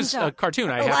 Cartoon It was a duck. cartoon.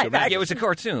 I Oh, have to live imagine. yeah, it was a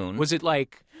cartoon. Was it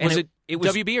like? And Was it? it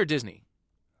was- WB or Disney?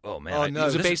 Oh man. Oh, I- no,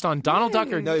 Was it this- based on Donald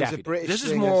Duck or No, it was Daffy a Duck? British. This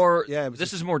is thing. more. Yeah, it was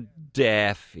This is more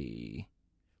Daffy.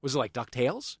 Was it like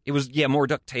DuckTales? It was more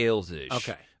DuckTales-ish.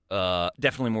 Okay.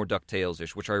 Definitely more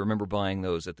DuckTales-ish, which I remember buying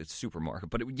those at the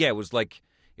supermarket. But it was like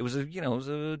it was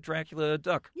a Dracula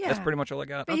duck. Yeah. That's pretty much all I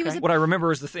got. But he was a- What I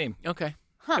remember is the theme. Okay.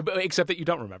 Huh. Except that you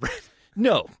don't remember it.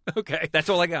 No. Okay. That's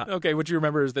all I got. Okay, what you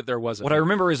remember is that there was a What I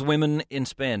remember is women in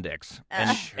spandex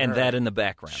and that in the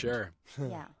background. Sure.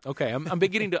 Yeah. Okay, I'm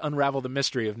beginning to unravel the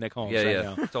mystery of Nick Holmes Yeah, right yeah.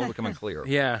 now. It's all becoming clear.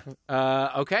 Yeah.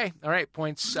 Okay. All right.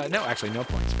 Points. No, actually, no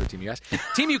points for Team US.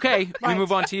 Team UK, we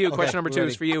move on to you. Question number 2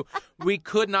 ready. is for you. We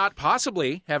could not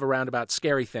possibly have a round about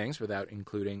scary things without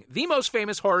including the most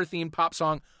famous horror-themed pop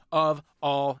song of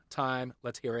all time.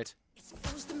 Let's hear it.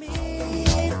 Close to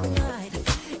midnight,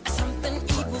 something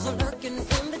evil's lurking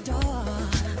in the dark.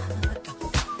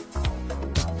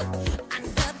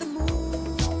 Under the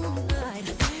moonlight,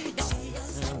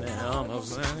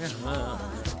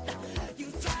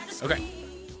 Okay.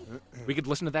 We could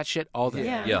listen to that shit all day.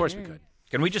 Yeah. Of course we could.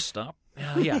 Can we just stop?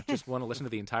 Yeah, just want to listen to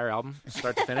the entire album,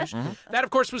 start to finish. That, of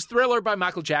course, was Thriller by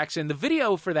Michael Jackson. The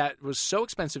video for that was so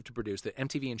expensive to produce that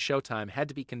MTV and Showtime had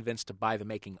to be convinced to buy the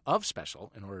making of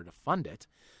special in order to fund it.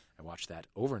 I watched that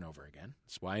over and over again.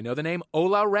 That's why I know the name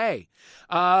Ola Ray.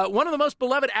 One of the most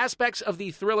beloved aspects of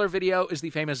the Thriller video is the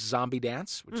famous zombie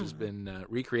dance, which has been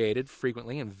recreated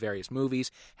frequently in various movies,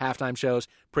 halftime shows,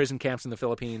 prison camps in the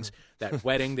Philippines, that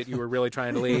wedding that you were really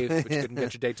trying to leave, which couldn't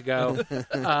get your date to go.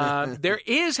 There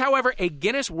is, however, a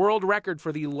Guinness World Record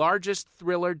for the largest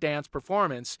Thriller dance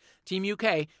performance. Team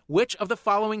UK, which of the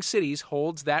following cities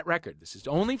holds that record? This is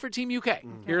only for Team UK.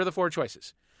 Here are the 4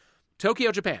 choices.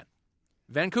 Tokyo, Japan.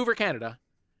 Vancouver, Canada,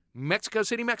 Mexico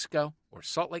City, Mexico, or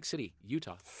Salt Lake City,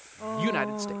 Utah,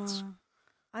 United States.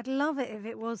 I'd love it if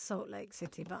it was Salt Lake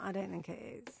City, but I don't think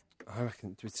it is. I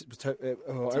reckon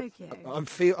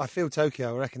Tokyo. I feel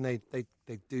Tokyo. I reckon they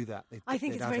do that. I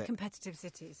think they'd it's a have very it. competitive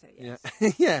city, so yes.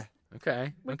 Yeah. Yeah.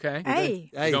 Okay. A.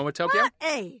 You going with Tokyo?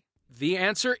 A. The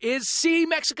answer is C,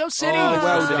 Mexico City. Oh,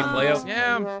 well City done. playoff.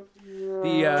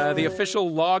 Yeah. The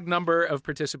official log number of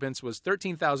participants was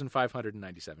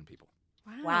 13,597 people,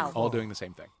 Wow. all doing the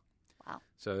same thing. Wow.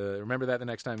 So remember that the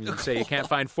next time you say you can't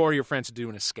find 4 of your friends to do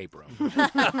an escape room.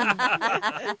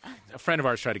 A friend of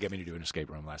ours tried to get me to do an escape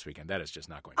room last weekend. That is just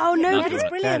not going to Oh, happen. no, Not but it's doing it.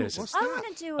 brilliant. That is I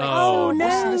want to do it. Oh, no,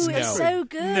 no. it's so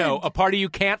good. No, a party you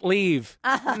can't leave.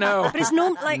 No. But it's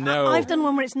not like No. I've done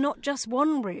one where it's not just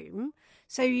one room.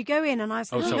 So you go in and I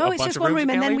was Oh, thinking, so a it's bunch just of one rooms room,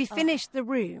 you and can't then we leave? finish the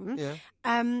room.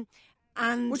 Yeah.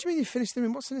 And What do you mean you finished the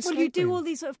room? What's an escape well, you do room? all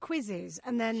these sort of quizzes,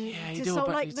 and then you just do sort a of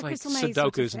bu- like it's the like Crystal Maze sort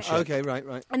Sudokus of and thing. shit. Okay,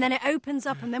 right. And then it opens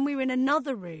up, and then we were in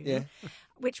another room, Yeah.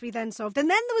 which we then solved. And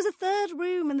then there was a third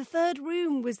room, and the third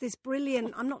room was this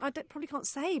brilliant. Probably can't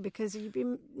say because you'd be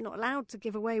not allowed to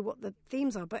give away what the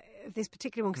themes are, but this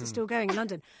particular one because it's still going in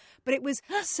London. But it was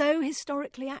so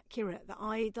historically accurate that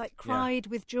I cried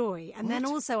with joy. And then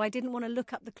also I didn't want to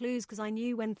look up the clues because I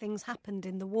knew when things happened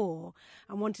in the war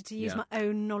and wanted to use Yeah. my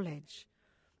own knowledge,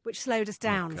 which slowed us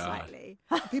down God. slightly.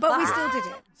 But we still did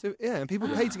it. So yeah, and people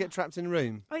pay to get trapped in a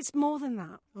room. Oh, it's more than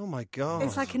that. Oh my god!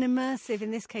 It's like an immersive, in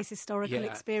this case, historical Yeah.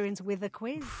 experience with a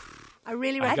quiz. I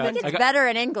really I I recommend think it. it's better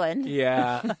in England.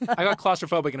 Yeah, I got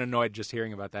claustrophobic and annoyed just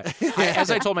hearing about that. As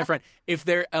I told my friend,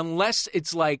 unless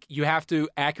it's like you have to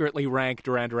accurately rank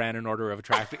Duran Duran in order of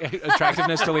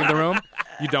attractiveness to leave the room,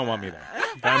 you don't want me there.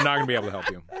 I'm not going to be able to help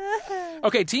you.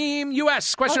 Okay, Team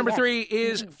US. Question number 3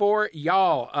 is for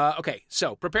y'all. Okay,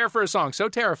 so prepare for a song so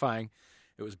terrifying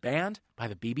it was banned by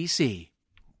the BBC.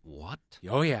 What?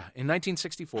 Oh, yeah. In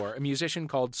 1964, a musician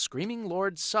called Screaming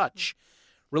Lord Sutch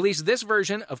released this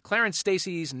version of Clarence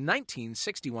Stacey's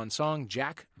 1961 song,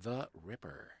 Jack the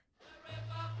Ripper.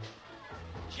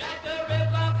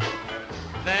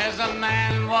 There's a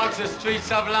man walks the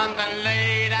streets of London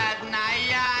late at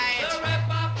night. The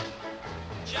Ripper,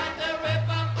 Jack the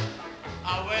Ripper,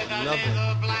 with a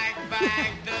little black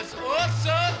bag that's oh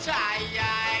so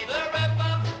tight. The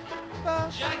Ripper,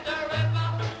 Jack the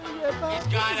Ripper, he's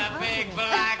got a big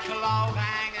black cloak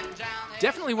hanging down.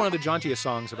 Definitely one of the jauntiest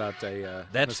songs about a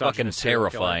That's fucking misogynist serial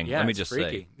killer. terrifying. Yeah, Let me it's just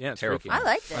freaky. say. Yeah, it's Terrifying. freaky.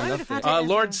 I liked it. I would have had it as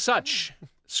Lord a- Sutch,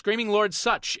 Screaming Lord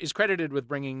Sutch, is credited with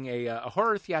bringing a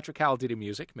horror theatricality to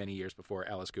music many years before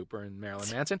Alice Cooper and Marilyn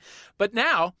Manson. But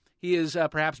now he is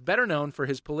perhaps better known for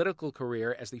his political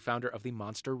career as the founder of the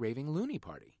Monster Raving Loony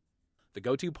Party, the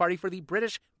go-to party for the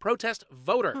British protest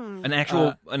voter, An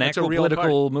actual it's a real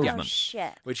political party. movement. Oh,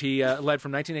 shit. which he led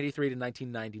from 1983 to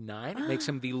 1999. It makes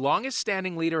him the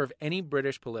longest-standing leader of any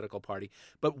British political party.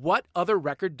 But what other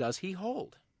record does he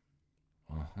hold?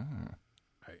 I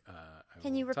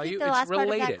Can you will tell repeat you, the it's last part of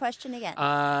that related. question again?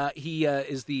 He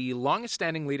is the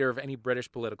longest-standing leader of any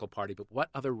British political party, but what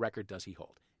other record does he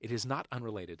hold? It is not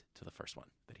unrelated to the first one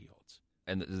that he holds.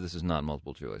 And this is not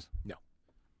multiple choice. No.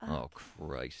 Oh,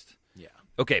 Christ. Yeah.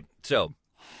 Okay, so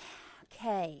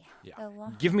Okay. Yeah. The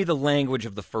lo- give me the language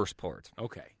of the first part.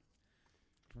 Okay.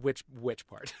 Which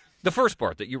part? The first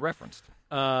part that you referenced.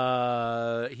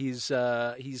 He's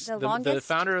the longest?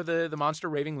 founder of the Monster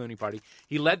Raving Loony Party.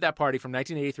 He led that party from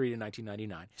 1983 to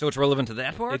 1999. So it's relevant to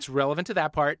that part? It's relevant to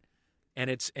that part, and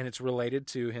it's related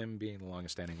to him being the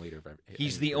longest standing leader of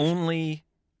He's the only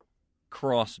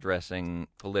cross-dressing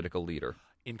political leader.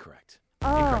 Incorrect.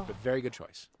 Oh. Incorrect, but very good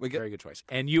choice. Very good choice.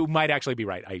 And you might actually be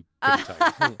right. I couldn't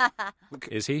tell you.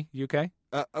 Is he UK?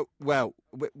 Well,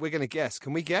 we're going to guess.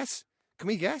 Can we guess?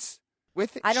 I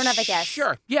don't have a guess.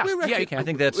 Sure. Yeah. Yeah, you can. I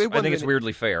think it's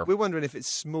weirdly fair. We're wondering if it's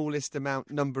smallest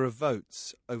number of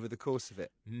votes over the course of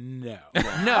it. No.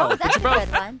 Oh, No. that's a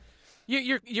good one.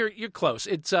 You're close.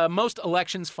 It's most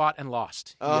elections fought and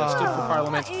lost. He stood for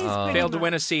Parliament, That is pretty failed to much.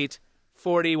 win a seat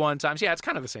 41 times. Yeah, it's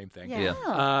kind of the same thing.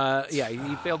 Yeah.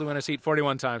 He failed to win a seat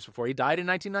 41 times before he died in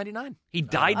 1999. He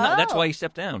died. That's why he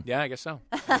stepped down. Yeah, I guess so.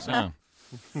 Oh.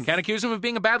 Can't accuse him of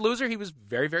being a bad loser. He was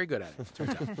very, very good at it,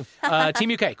 turns out.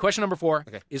 Team UK, question number 4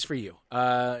 is for you.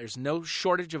 There's no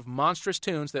shortage of monstrous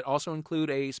tunes that also include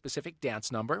a specific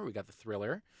dance number. We got the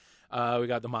Thriller. We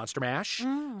got the Monster Mash. We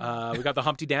got the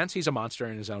Humpty Dance. He's a monster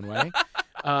in his own way.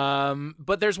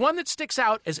 But there's one that sticks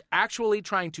out as actually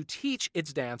trying to teach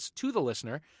its dance to the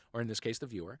listener, or in this case, the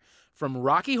viewer, from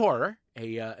Rocky Horror,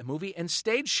 a movie and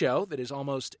stage show that is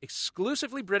almost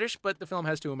exclusively British, but the film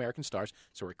has 2 American stars,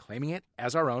 so we're claiming it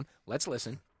as our own. Let's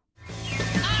listen.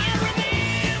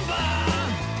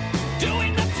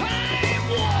 Doing the time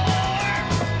war,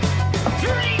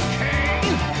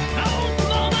 drinking those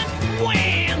moments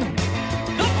when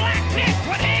the blackness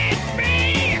would hit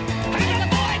me and the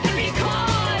voice would be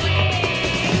calling.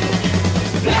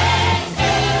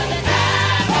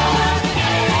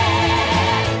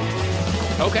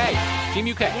 Okay, Team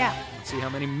UK. Yeah. Let's see how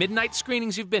many midnight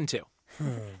screenings you've been to.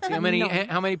 See how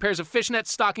many pairs of fishnet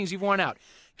stockings you've worn out.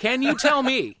 Can you tell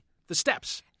me the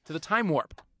steps to the time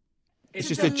warp? It's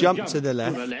just a jump to the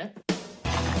left.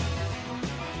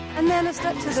 And then a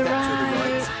step to the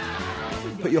right.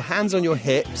 Put your hands on your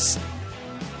hips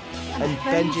and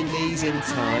bend your knees in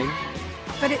time.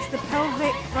 But it's the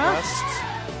pelvic thrust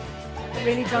that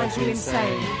really drives you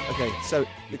insane. Okay, so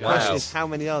the question is, how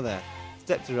many are there?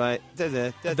 Step to right.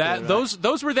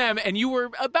 Those were them, and you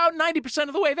were about 90%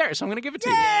 of the way there. So I'm going to give it to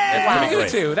you. That's I'm going pretty to give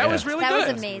it great. to you. That was really That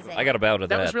good. was amazing. I got a bow to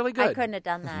that. That was really good. I couldn't have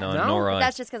done that. No, No? nor I.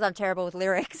 That's just because I'm terrible with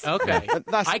lyrics. Okay,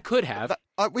 I could have.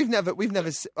 I've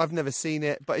never seen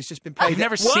it, but it's just been played. You've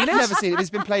never seen it? I've never seen it.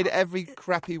 It's been played at every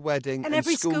crappy wedding And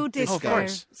every school disco. disco. Of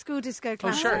course. School disco Oh,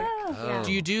 classic. sure. Yeah.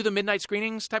 Do you do the midnight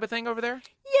screenings type of thing over there?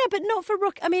 Yeah, but not for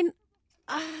rock. I mean,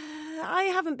 I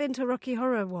haven't been to a Rocky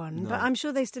Horror one, but I'm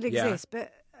sure they still Yeah. exist.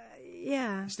 But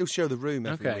yeah, Still show the room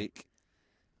every Okay. week.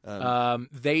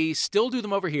 They still do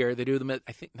them over here. They do them at,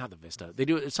 I think, not the Vista. They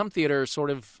do it at some theater, sort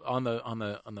of on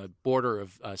the border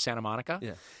of Santa Monica.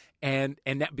 Yeah. And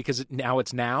that, because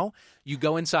it's now, you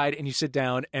go inside and you sit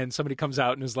down, and somebody comes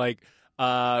out and is like,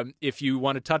 if you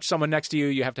want to touch someone next to you,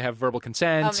 you have to have verbal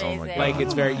consent. Amazing. Oh my Like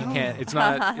it's very, you can't. It's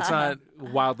not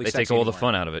wildly. They sexy take all the anymore.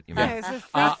 fun out of it. You mean? Yeah, it's a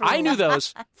free-for-all. I knew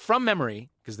those from memory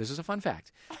because this is a fun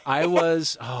fact. I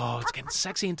was, it's getting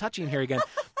sexy and touchy in here again.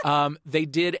 They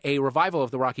did a revival of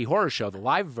the Rocky Horror Show, the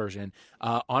live version,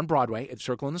 on Broadway at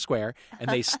Circle in the Square, and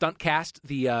they stunt cast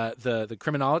the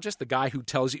criminologist, the guy who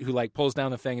tells you, who like pulls down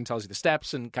the thing and tells you the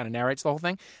steps and kind of narrates the whole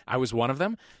thing. I was one of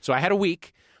them, so I had a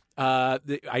week.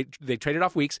 They traded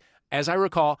off weeks. As I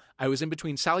recall, I was in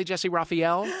between Sally Jesse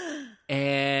Raphael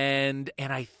and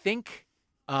I think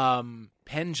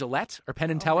Penn Jillette or Penn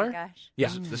and Teller. Oh my gosh. Yeah.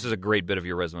 This is a great bit of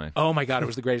your resume. Oh my God, it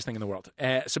was the greatest thing in the world.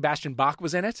 Sebastian Bach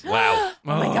was in it. Wow. Oh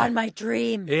my God, my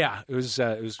dream. Yeah, it was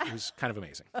kind of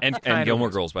amazing. And Kind of Gilmore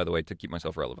amazing. Girls, by the way, to keep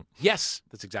myself relevant. Yes,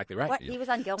 that's exactly right. What? He was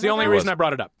on Gilmore It's the only Girls? reason I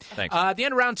brought it up. Thanks. At the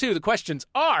end of round 2, the questions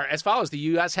are as follows. The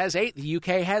U.S. has 8. The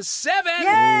U.K. has 7.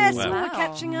 Yes, Wow. we're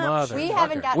catching up. Mother We fucker.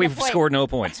 haven't gotten We've a point. scored no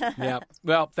points. Yeah.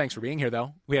 Well, thanks for being here,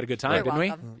 though. We had a good time, You're didn't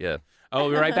welcome. Yeah. we? Oh,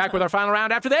 we'll be right back with our final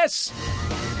round after this.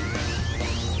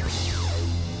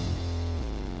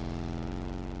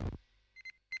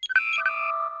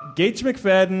 Gates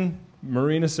McFadden,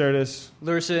 Marina Sirtis,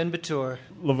 Larissa and Batur.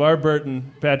 LeVar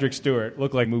Burton, Patrick Stewart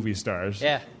look like movie stars.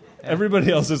 Yeah.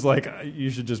 Everybody else is like, you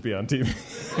should just be on TV.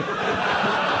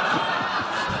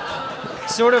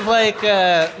 Sort of like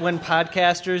when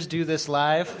podcasters do this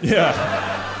live.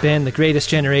 Yeah. Ben, the Greatest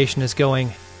Generation is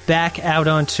going back out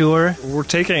on tour. We're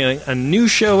taking a new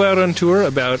show out on tour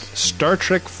about Star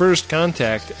Trek First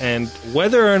Contact, and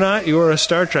whether or not you're a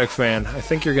Star Trek fan, I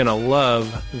think you're going to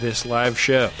love this live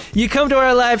show. You come to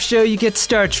our live show, you get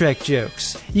Star Trek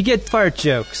jokes. You get fart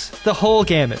jokes. The whole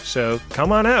gamut. So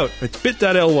come on out. It's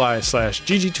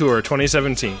bit.ly/GGTour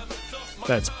 2017.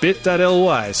 That's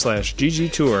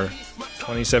bit.ly/GGTour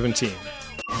 2017.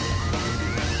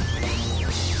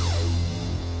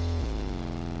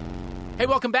 Hey,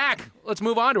 welcome back. Let's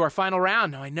move on to our final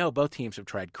round. Now, I know both teams have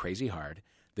tried crazy hard.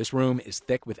 This room is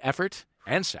thick with effort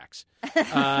and sex.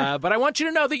 But I want you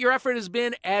to know that your effort has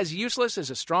been as useless as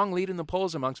a strong lead in the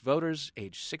polls amongst voters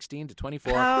aged 16 to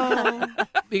 24. Oh.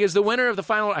 Because the winner of the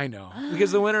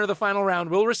final round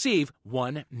will receive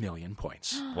 1 million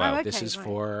points. Wow. okay, This is right.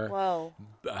 for Whoa.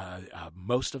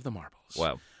 most of the marbles.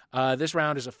 Wow. This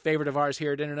round is a favorite of ours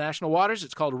here at International Waters.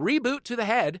 It's called Reboot to the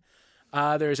Head.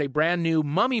 There is a brand new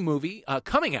Mummy movie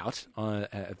coming out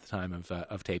at the time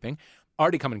of taping.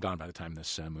 Already come and gone by the time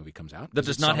this movie comes out. That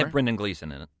does not have Brendan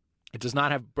Gleeson in it. It does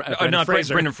not have Not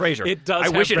Fraser. Brendan Fraser. It does I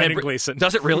have wish it had Brendan Gleeson.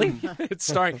 Does it really? It's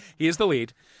starring. He is the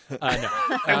lead. No.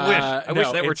 I wish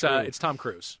that were it's, true. It's Tom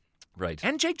Cruise. Right.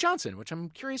 And Jake Johnson, which I'm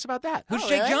curious about that. Who's Oh,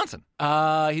 Jake really? Johnson?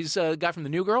 He's a guy from The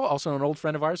New Girl, also an old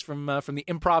friend of ours from the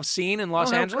improv scene in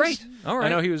Los Oh, how Angeles. great. All right. I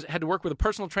know he had to work with a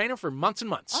personal trainer for months and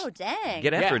months. Oh, dang.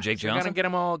 Get after it, Jake so we gotta Johnson.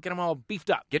 get him all beefed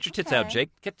up. Get your tits Okay. out, Jake.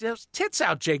 Get those tits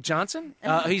out, Jake Johnson.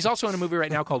 He's also in a movie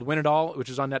right now called Win It All, which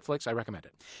is on Netflix. I recommend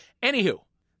it. Anywho,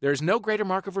 there's no greater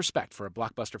mark of respect for a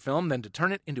blockbuster film than to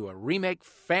turn it into a remake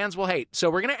fans will hate.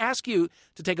 So we're going to ask you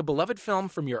to take a beloved film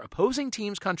from your opposing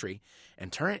team's country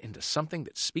and turn it into something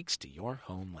that speaks to your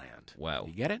homeland. Wow.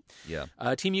 You get it? Yeah.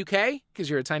 Team UK, because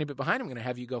you're a tiny bit behind, I'm going to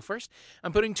have you go first.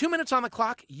 I'm putting 2 minutes on the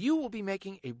clock. You will be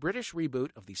making a British reboot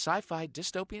of the sci-fi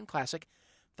dystopian classic,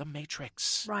 The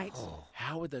Matrix. Right.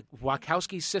 How would the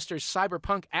Wachowski sisters'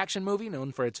 cyberpunk action movie,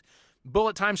 known for its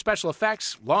bullet time special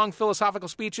effects, long philosophical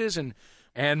speeches,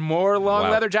 and more long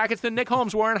Wow. leather jackets than Nick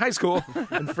Holmes wore in high school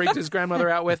and freaked his grandmother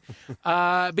out with,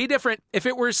 be different. If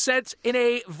it were set in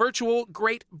a virtual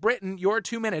Great Britain, your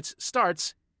 2 minutes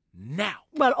starts now.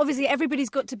 Well, obviously, everybody's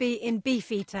got to be in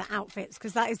Beefeater outfits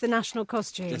because that is the national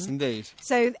costume. Yes, indeed.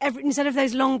 So instead of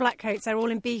those long black coats, they're all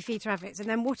in Beefeater outfits. And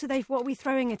then what are we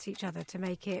throwing at each other to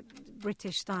make it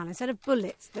British style? Instead of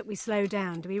bullets that we slow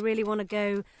down, do we really want to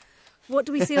go... What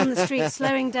do we see on the street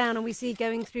slowing down and we see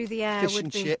going through the air? Fish would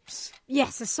and be, chips.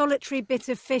 Yes, a solitary bit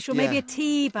of fish or maybe Yeah. a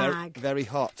tea bag. Very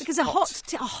hot. Because a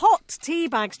hot tea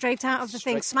bag straight out of the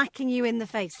thing, smacking you in the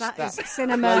face. That is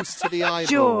cinema Close to the eyeball.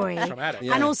 joy. Traumatic.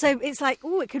 Yeah. And also, it's like,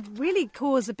 it could really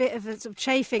cause a bit of a sort of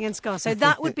chafing and scar. So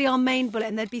that would be our main bullet,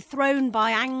 and they'd be thrown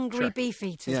by angry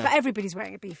beefeaters. Yeah. But everybody's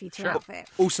wearing a beefeater outfit.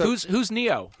 Also, Who's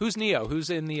Neo? Who's Neo? Who's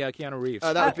in the Keanu Reeves?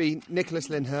 that would be Nicholas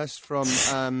Lyndhurst from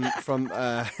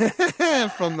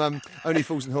Only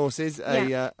Fools and Horses,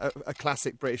 a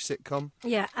classic British sitcom.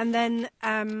 Yeah, and then...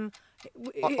 I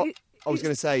was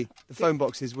going to say the phone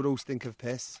boxes would all stink of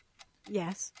piss,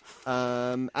 yes.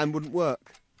 and wouldn't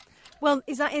work. Well,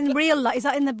 is that in real life? Is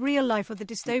that in the real life or the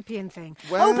dystopian thing?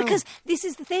 Well- because this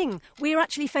is the thing. We're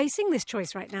actually facing this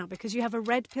choice right now because you have a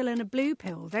red pill and a blue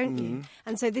pill, don't you?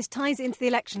 And so this ties into the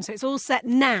election. So it's all set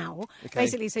now,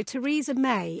 basically. So Theresa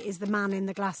May is the man in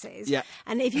the glasses. Yeah.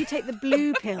 And if you take the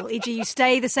blue pill, e.g. you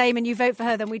stay the same and you vote for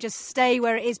her, then we just stay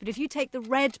where it is. But if you take the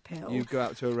red pill... You go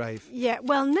out to a rave. Yeah,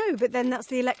 well, no, but then that's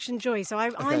the election joy. So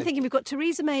I'm thinking we've got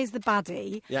Theresa May as the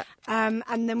baddie. Yeah.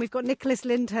 And then we've got Nicholas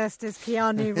Lyndhurst as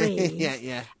Keanu Reeves.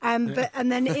 Yeah. And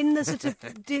then in the sort of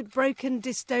broken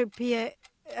dystopia,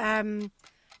 the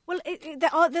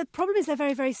problem is they're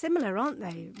very, very similar, aren't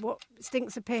they? What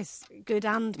stinks of piss, good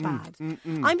and bad.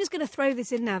 I'm just going to throw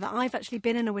this in now that I've actually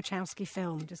been in a Wachowski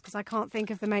film, just because I can't think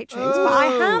of The Matrix, but I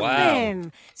have wow.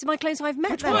 been. So my close I've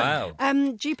met them.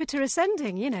 one? Jupiter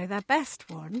Ascending, their best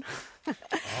one. But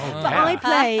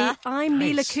yeah. I'm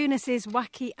Mila Kunis's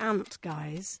wacky aunt,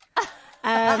 guys.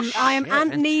 I am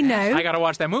Aunt Nino. I got to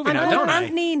watch that movie And now, I'm don't I?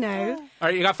 Aunt Nino. All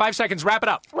right, you got 5 seconds. Wrap it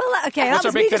up. Well, okay, What's that our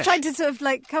was big me just finish? trying to sort of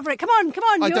like cover it. Come on,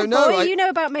 I you're don't a know. boy. You know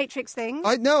about Matrix things.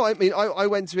 I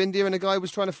went to India and a guy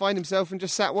was trying to find himself and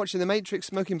just sat watching The Matrix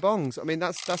smoking bongs. I mean,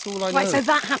 that's all I know. Right, so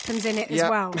that happens in it as Yeah.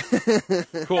 well.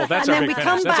 Cool. That's And our then big we finish.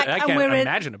 come That's back I and can't we're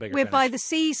imagine a bigger we're finish. by the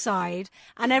seaside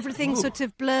and everything sort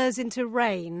of blurs into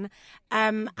rain.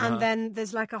 And then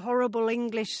there's like a horrible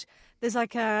English. There's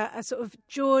like a sort of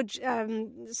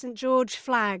St. George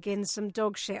flag in some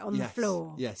dog shit on the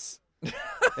floor. Yes.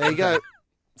 There you go.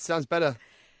 Sounds better.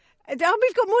 We've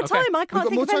got more Okay. time. I can't got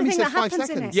think more of time. anything You that said 5 happens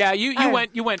in seconds. it. Yeah, you Oh.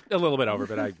 went a little bit over,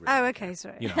 but I agree. Oh, okay,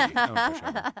 sorry. You know, I'm for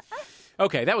sure.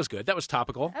 Okay, that was good. That was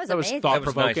topical. That was that was amazing. That was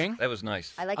thought-provoking. nice. That was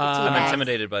nice. I like the I'm tea bags.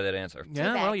 intimidated by that answer.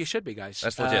 Yeah, well, bags. you should be, guys.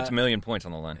 That's legit. It's a million points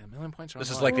on the line. A million points. Are This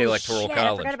on is the like the line. electoral Shit, I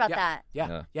college. forgot about that.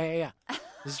 Yeah.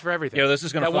 This is for everything. Yeah, this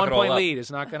is gonna that fuck it all 1 point up. lead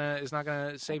is not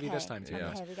gonna save you this time. Tim.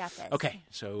 Okay, we got this. Okay,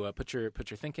 so put your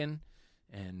thinking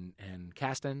and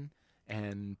casting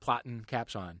and plotting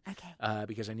caps on. Okay.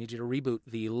 Because I need you to reboot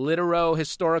the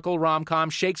litero-historical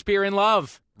rom-com Shakespeare in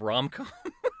Love. Rom-com?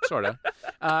 sort of.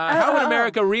 How would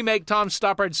America remake Tom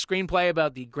Stoppard's screenplay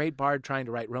about the great bard trying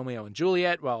to write Romeo and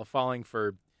Juliet while falling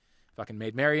for fucking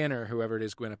Maid Marian or whoever it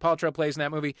is Gwyneth Paltrow plays in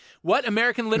that movie? What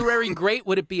American literary great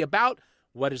would it be about?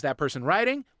 What is that person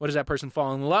writing? What does that person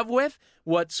fall in love with?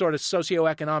 What sort of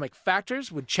socioeconomic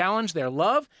factors would challenge their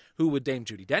love? Who would Dame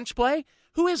Judi Dench play?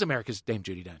 Who is America's Dame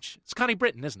Judi Dench? It's Connie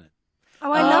Britton, isn't it?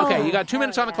 Oh, I know. Okay, you got 2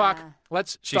 minutes on the clock.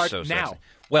 Let's She's start so now. sexy.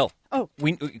 Well,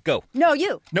 we go. No,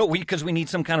 you. No, because we need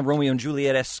some kind of Romeo and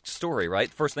Juliet-esque story, right?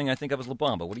 First thing I think of is La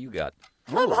Bamba. What do you got?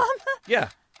 La Bamba? Yeah.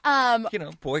 You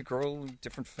know, boy, girl,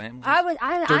 different families. I'm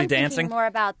Dirty thinking Dancing? more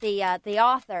about the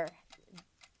author.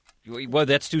 Well,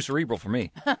 that's too cerebral for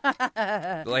me.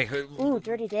 Like, Ooh,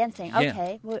 Dirty Dancing. Yeah.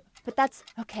 Okay. But that's...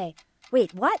 Okay.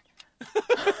 Wait, what?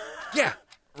 yeah,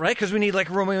 right? Because we need like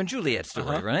a Romeo and Juliet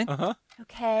story, right?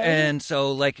 Okay. And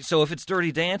so if it's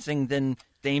Dirty Dancing, then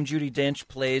Dame Judi Dench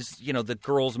plays, you know, the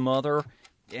girl's mother,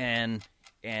 and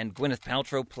Gwyneth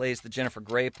Paltrow plays the Jennifer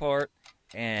Grey part,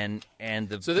 and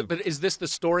the... But is this the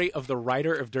story of the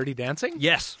writer of Dirty Dancing?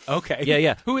 Yes. Okay.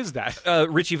 Yeah. Who is that?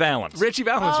 Richie Valens. Richie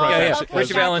Valens, Oh, right? Yeah. okay,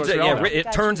 Richie Valens. gotcha. Yeah. Gotcha.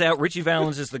 It turns out Richie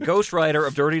Valens is the ghostwriter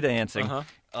of Dirty Dancing.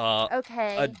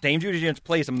 Okay. Dame Judi Dench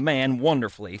plays a man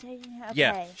wonderfully. Okay.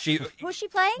 Yeah. Who's she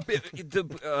playing?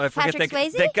 I forget Patrick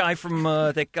Swayze? that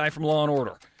guy from Law and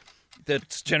Order.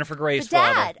 That's Jennifer Grey's The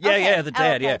dad. father. Yeah, Okay. the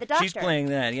dad. Oh, okay. Yeah, The she's doctor. playing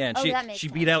that. Yeah, and Oh, she that makes she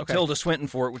sense. beat out Okay. Tilda Swinton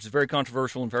for it, which is very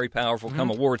controversial and very powerful. Come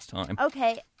awards time.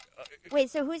 Okay. Wait,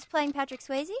 so who's playing Patrick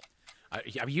Swayze?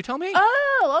 You tell me.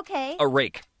 Oh, okay. A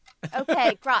rake.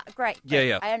 Okay, great.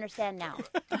 Yeah. I understand now.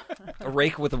 A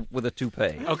rake with a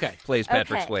toupee. Okay. Plays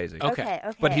Patrick Okay. Swayze. Okay.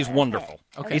 But he's wonderful.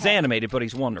 Okay. He's animated, but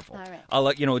he's wonderful. All right. I'll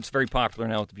let you know. It's very popular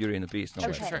now with the Beauty and the Beast. And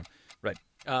all Sure, that sure. stuff. Right.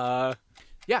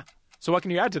 Yeah. So what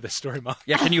can you add to this story, Mom?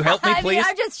 Yeah. Can you help me, I please? mean,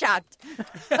 I'm just shocked.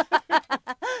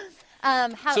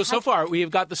 So far, we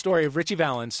have got the story of Richie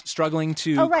Valens struggling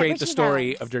to create the Richie story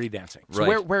Valens. of Dirty Dancing. So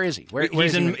Right. where is he? Where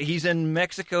he's is in he? he's in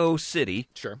Mexico City.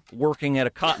 Sure. Working at a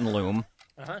cotton loom.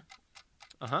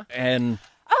 And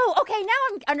Oh, okay. Now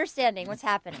I'm understanding what's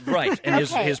happening. right, and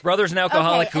Okay. his brother's an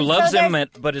alcoholic Okay, who and so loves him, there's-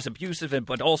 but is abusive,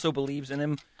 but also believes in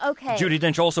him. Okay. Judi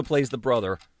Dench also plays the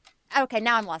brother. Okay,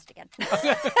 now I'm lost again.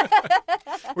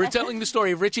 We're telling the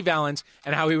story of Richie Valens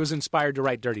and how he was inspired to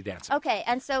write Dirty Dancing. Okay,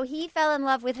 and so he fell in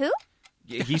love with who?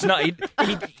 He's not.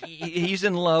 He's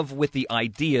in love with the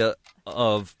idea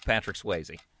of Patrick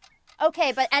Swayze.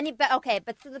 Okay, but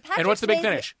so the Patrick And what's the big Swayze-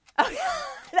 finish?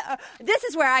 This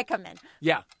is where I come in.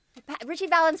 Yeah. Richie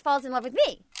Valens falls in love with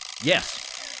me.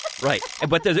 Yes, right.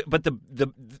 But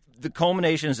the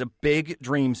culmination is a big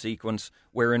dream sequence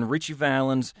wherein Richie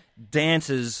Valens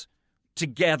dances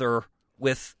together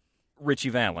with Richie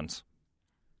Valens.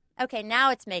 Okay, now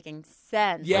it's making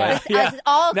sense. Yeah, It's, yeah. it's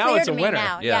all Now clear it's to a me winner.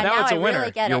 now. Yeah. Now now it's a I winner.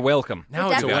 really get You're it. welcome. Now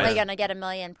We're it's a definitely winner. going to get 1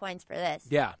 million points for this.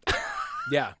 Yeah.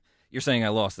 Yeah. You're saying I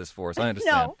lost this for us. I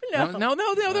understand. No. No,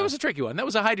 that was a tricky one. That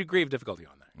was a high degree of difficulty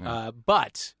on that.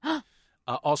 But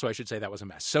also, I should say that was a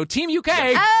mess. So, Team UK.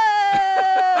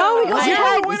 Oh, we got Zero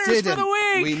it. winners we for didn't. the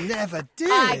week. We never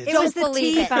did. It was the Don't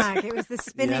believe tea it. bag. It was the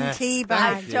spinning Yes, tea thank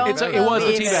bag. you. Don't It was the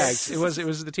believe tea it. bags. It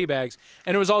was the tea bags,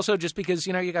 and it was also just because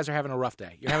you guys are having a rough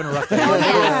day. You're having a rough day.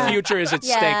 yeah. Your future is at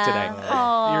stake today.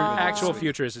 Aw. Your actual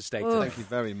future is at stake today. Thank you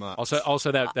very much.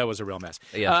 Also that was a real mess.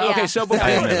 Yeah. Okay, Yeah. so before, I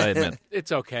admit.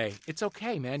 it's okay. It's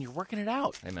okay, man. You're working it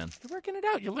out. Amen. You're working it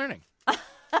out. You're learning.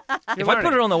 If I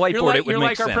put it on the whiteboard, you're like, it would you're make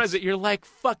like our sense. president. You're like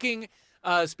fucking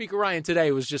Speaker Ryan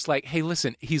today was just like, hey,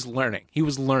 listen, he's learning. He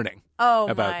was learning Oh,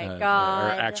 about my our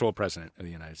God. actual president of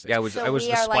the United States. Yeah, I was So the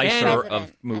we are like spicer president,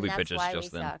 of movie and that's pitches why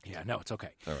just we then. suck. Yeah, no, it's okay.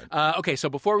 All right. Okay, so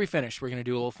before we finish, we're going to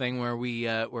do a little thing where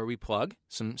we plug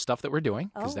some stuff that we're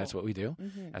doing because Oh. that's what we do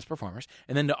as performers,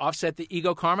 and then to offset the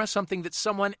ego karma, something that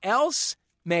someone else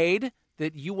made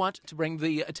that you want to bring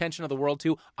the attention of the world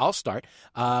to. I'll start.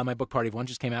 My book Party of One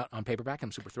just came out on paperback.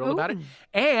 I'm super thrilled about it.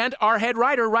 And our head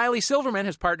writer Riley Silverman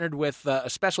has partnered with a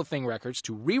Special Thing Records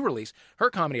to re-release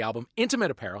her comedy album Intimate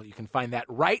Apparel. You can find that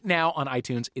right now on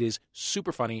iTunes. It is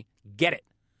super funny. Get it.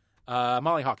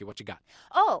 Molly Hockey, what you got?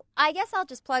 Oh, I guess I'll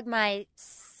just plug my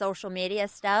social media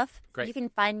stuff. Great. You can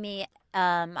find me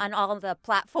on all of the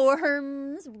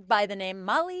platforms by the name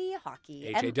Molly Hockey.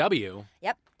 H-A-W.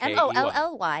 Yep. K-E-Y. MOLLY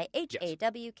HAWKEY.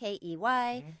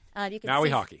 You can Maui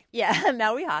see, Hockey. Yeah,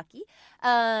 Maui Hockey.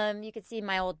 You can see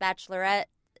my old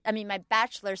my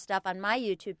Bachelor stuff on my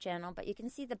YouTube channel, but you can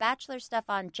see the Bachelor stuff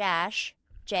on Jash,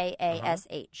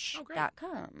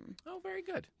 JASH.com. Oh, very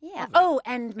good. Yeah. Love that. Oh,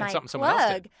 and my something someone else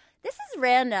plug. did. This is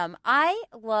random. I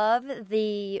love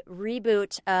the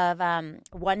reboot of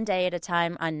One Day at a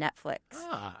Time on Netflix.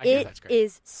 I hear It that's great.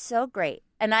 is so great.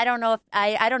 and I don't know if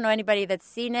I don't know anybody that's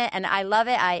seen it, and I love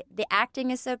it. The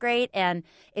acting is so great, and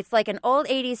it's like an old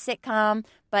 80s sitcom,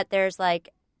 but there's like,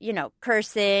 you know,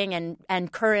 cursing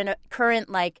and current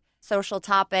like social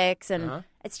topics, and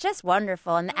it's just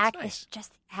wonderful. And nice.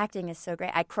 Acting is so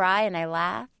great. I cry and I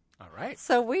laugh. All right. It's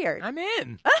so weird. I'm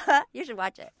in. You should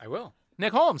watch it. I will.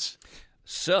 Nick Holmes.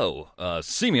 So,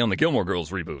 see me on the Gilmore Girls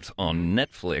reboot on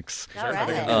Netflix. All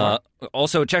right.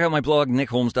 Also, check out my blog,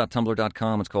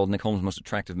 nickholmes.tumblr.com. It's called Nick Holmes, Most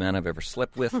Attractive Man I've Ever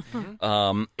Slept With.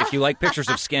 If you like pictures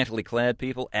of scantily clad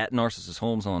people, at Narcissus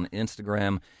Holmes on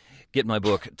Instagram. Get my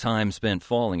book, Time Spent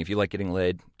Falling. If you like getting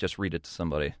laid, just read it to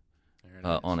somebody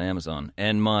on Amazon.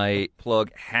 And my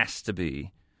plug has to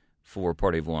be for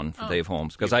Party of One for Dave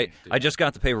Holmes, because I just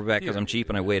got the paperback because I'm cheap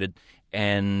and I waited.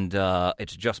 And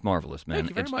it's just marvelous, man. Thank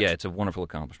you very much. Yeah, it's a wonderful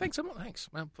accomplishment. Thanks so much. Thanks.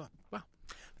 Well,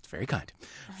 that's very kind.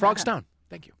 Frog Stone.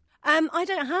 Thank you. I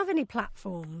don't have any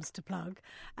platforms to plug.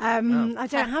 I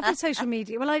don't have the social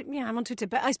media. Well, I'm on Twitter,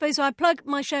 but I suppose I plug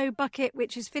my show Bucket,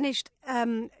 which is finished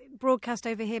broadcast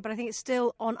over here, but I think it's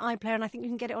still on iPlayer, and I think you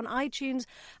can get it on iTunes.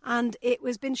 And it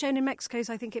was been shown in Mexico,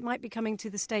 so I think it might be coming to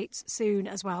the States soon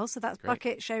as well. So that's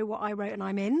Bucket, show what I wrote and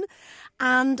I'm in.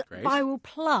 And I will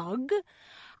plug.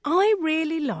 I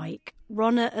really like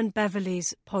Ronna and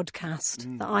Beverly's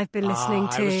podcast that I've been listening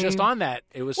to. I was just on that.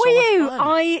 It was Were so you? much fun.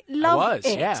 I love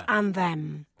it yeah. and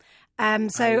them.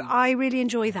 So I really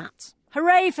enjoy that.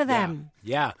 Hooray for them.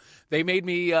 Yeah. They made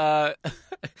me, I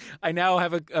now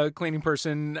have a cleaning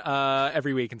person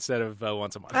every week instead of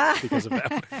once a month because of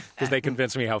them. Because they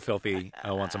convinced me how filthy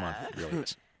once a month really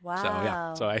is.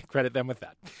 Wow. So I credit them with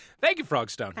that. Thank you,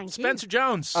 Frogstone. Thank you. Spencer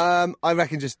Jones. I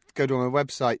reckon just go to my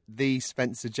website,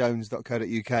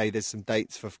 thespencerjones.co.uk. There's some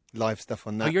dates for live stuff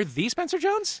on that. Oh, you're the Spencer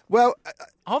Jones? Well,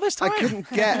 all this time? I couldn't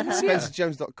get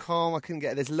spencerjones.com. I couldn't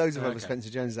get. There's loads of other Spencer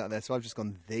Joneses out there, so I've just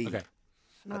gone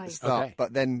at the start,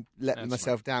 but then let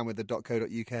myself down with the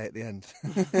 .co.uk at the end.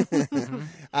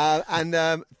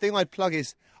 And thing I'd plug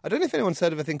is, I don't know if anyone's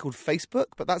heard of a thing called Facebook,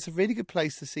 but that's a really good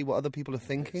place to see what other people are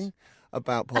thinking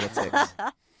about politics.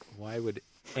 Why would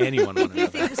anyone want to know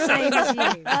that? The same as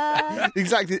you.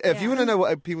 Exactly. If you want to know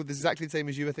what people exactly the same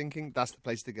as you are thinking, that's the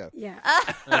place to go. Yeah,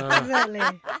 exactly.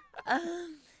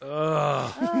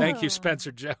 Thank you,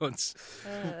 Spencer Jones.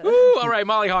 Ooh, all right,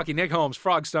 Molly Hockey, Nick Holmes,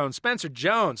 Frogstone, Spencer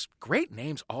Jones. Great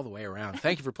names all the way around.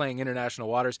 Thank you for playing International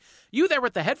Waters. You there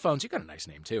with the headphones, you got a nice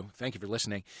name too. Thank you for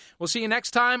listening. We'll see you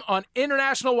next time on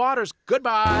International Waters.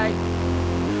 Goodbye.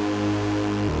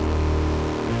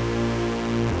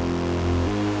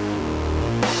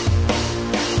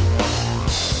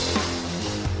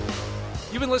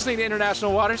 You've been listening to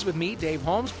International Waters with me, Dave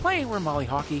Holmes. Playing were Molly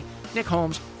Hockey, Nick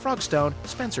Holmes, Frogstone,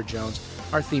 Spencer Jones.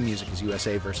 Our theme music is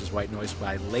USA vs. White Noise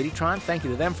by Ladytron. Thank you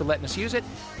to them for letting us use it.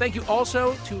 Thank you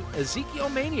also to Ezekiel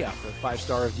Mania for a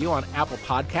 5-star review on Apple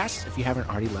Podcasts. If you haven't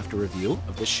already left a review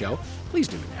of this show, please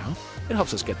do it now. It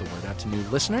helps us get the word out to new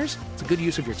listeners. It's a good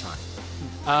use of your time.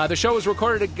 The show was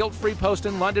recorded at Guilt Free Post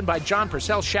in London by John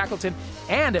Purcell Shackleton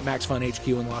and at Max Fun HQ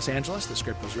in Los Angeles. The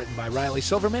script was written by Riley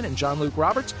Silverman and John Luke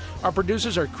Roberts. Our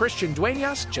producers are Christian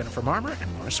Duenas, Jennifer Marmer,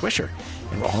 and Laura Swisher.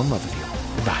 And we're all in love with you.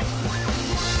 Goodbye.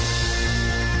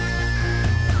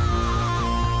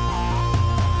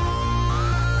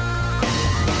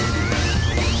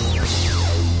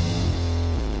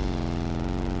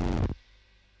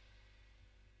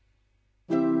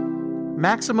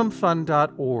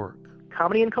 MaximumFun.org.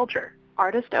 Comedy and culture.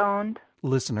 Artist owned.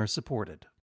 Listener supported.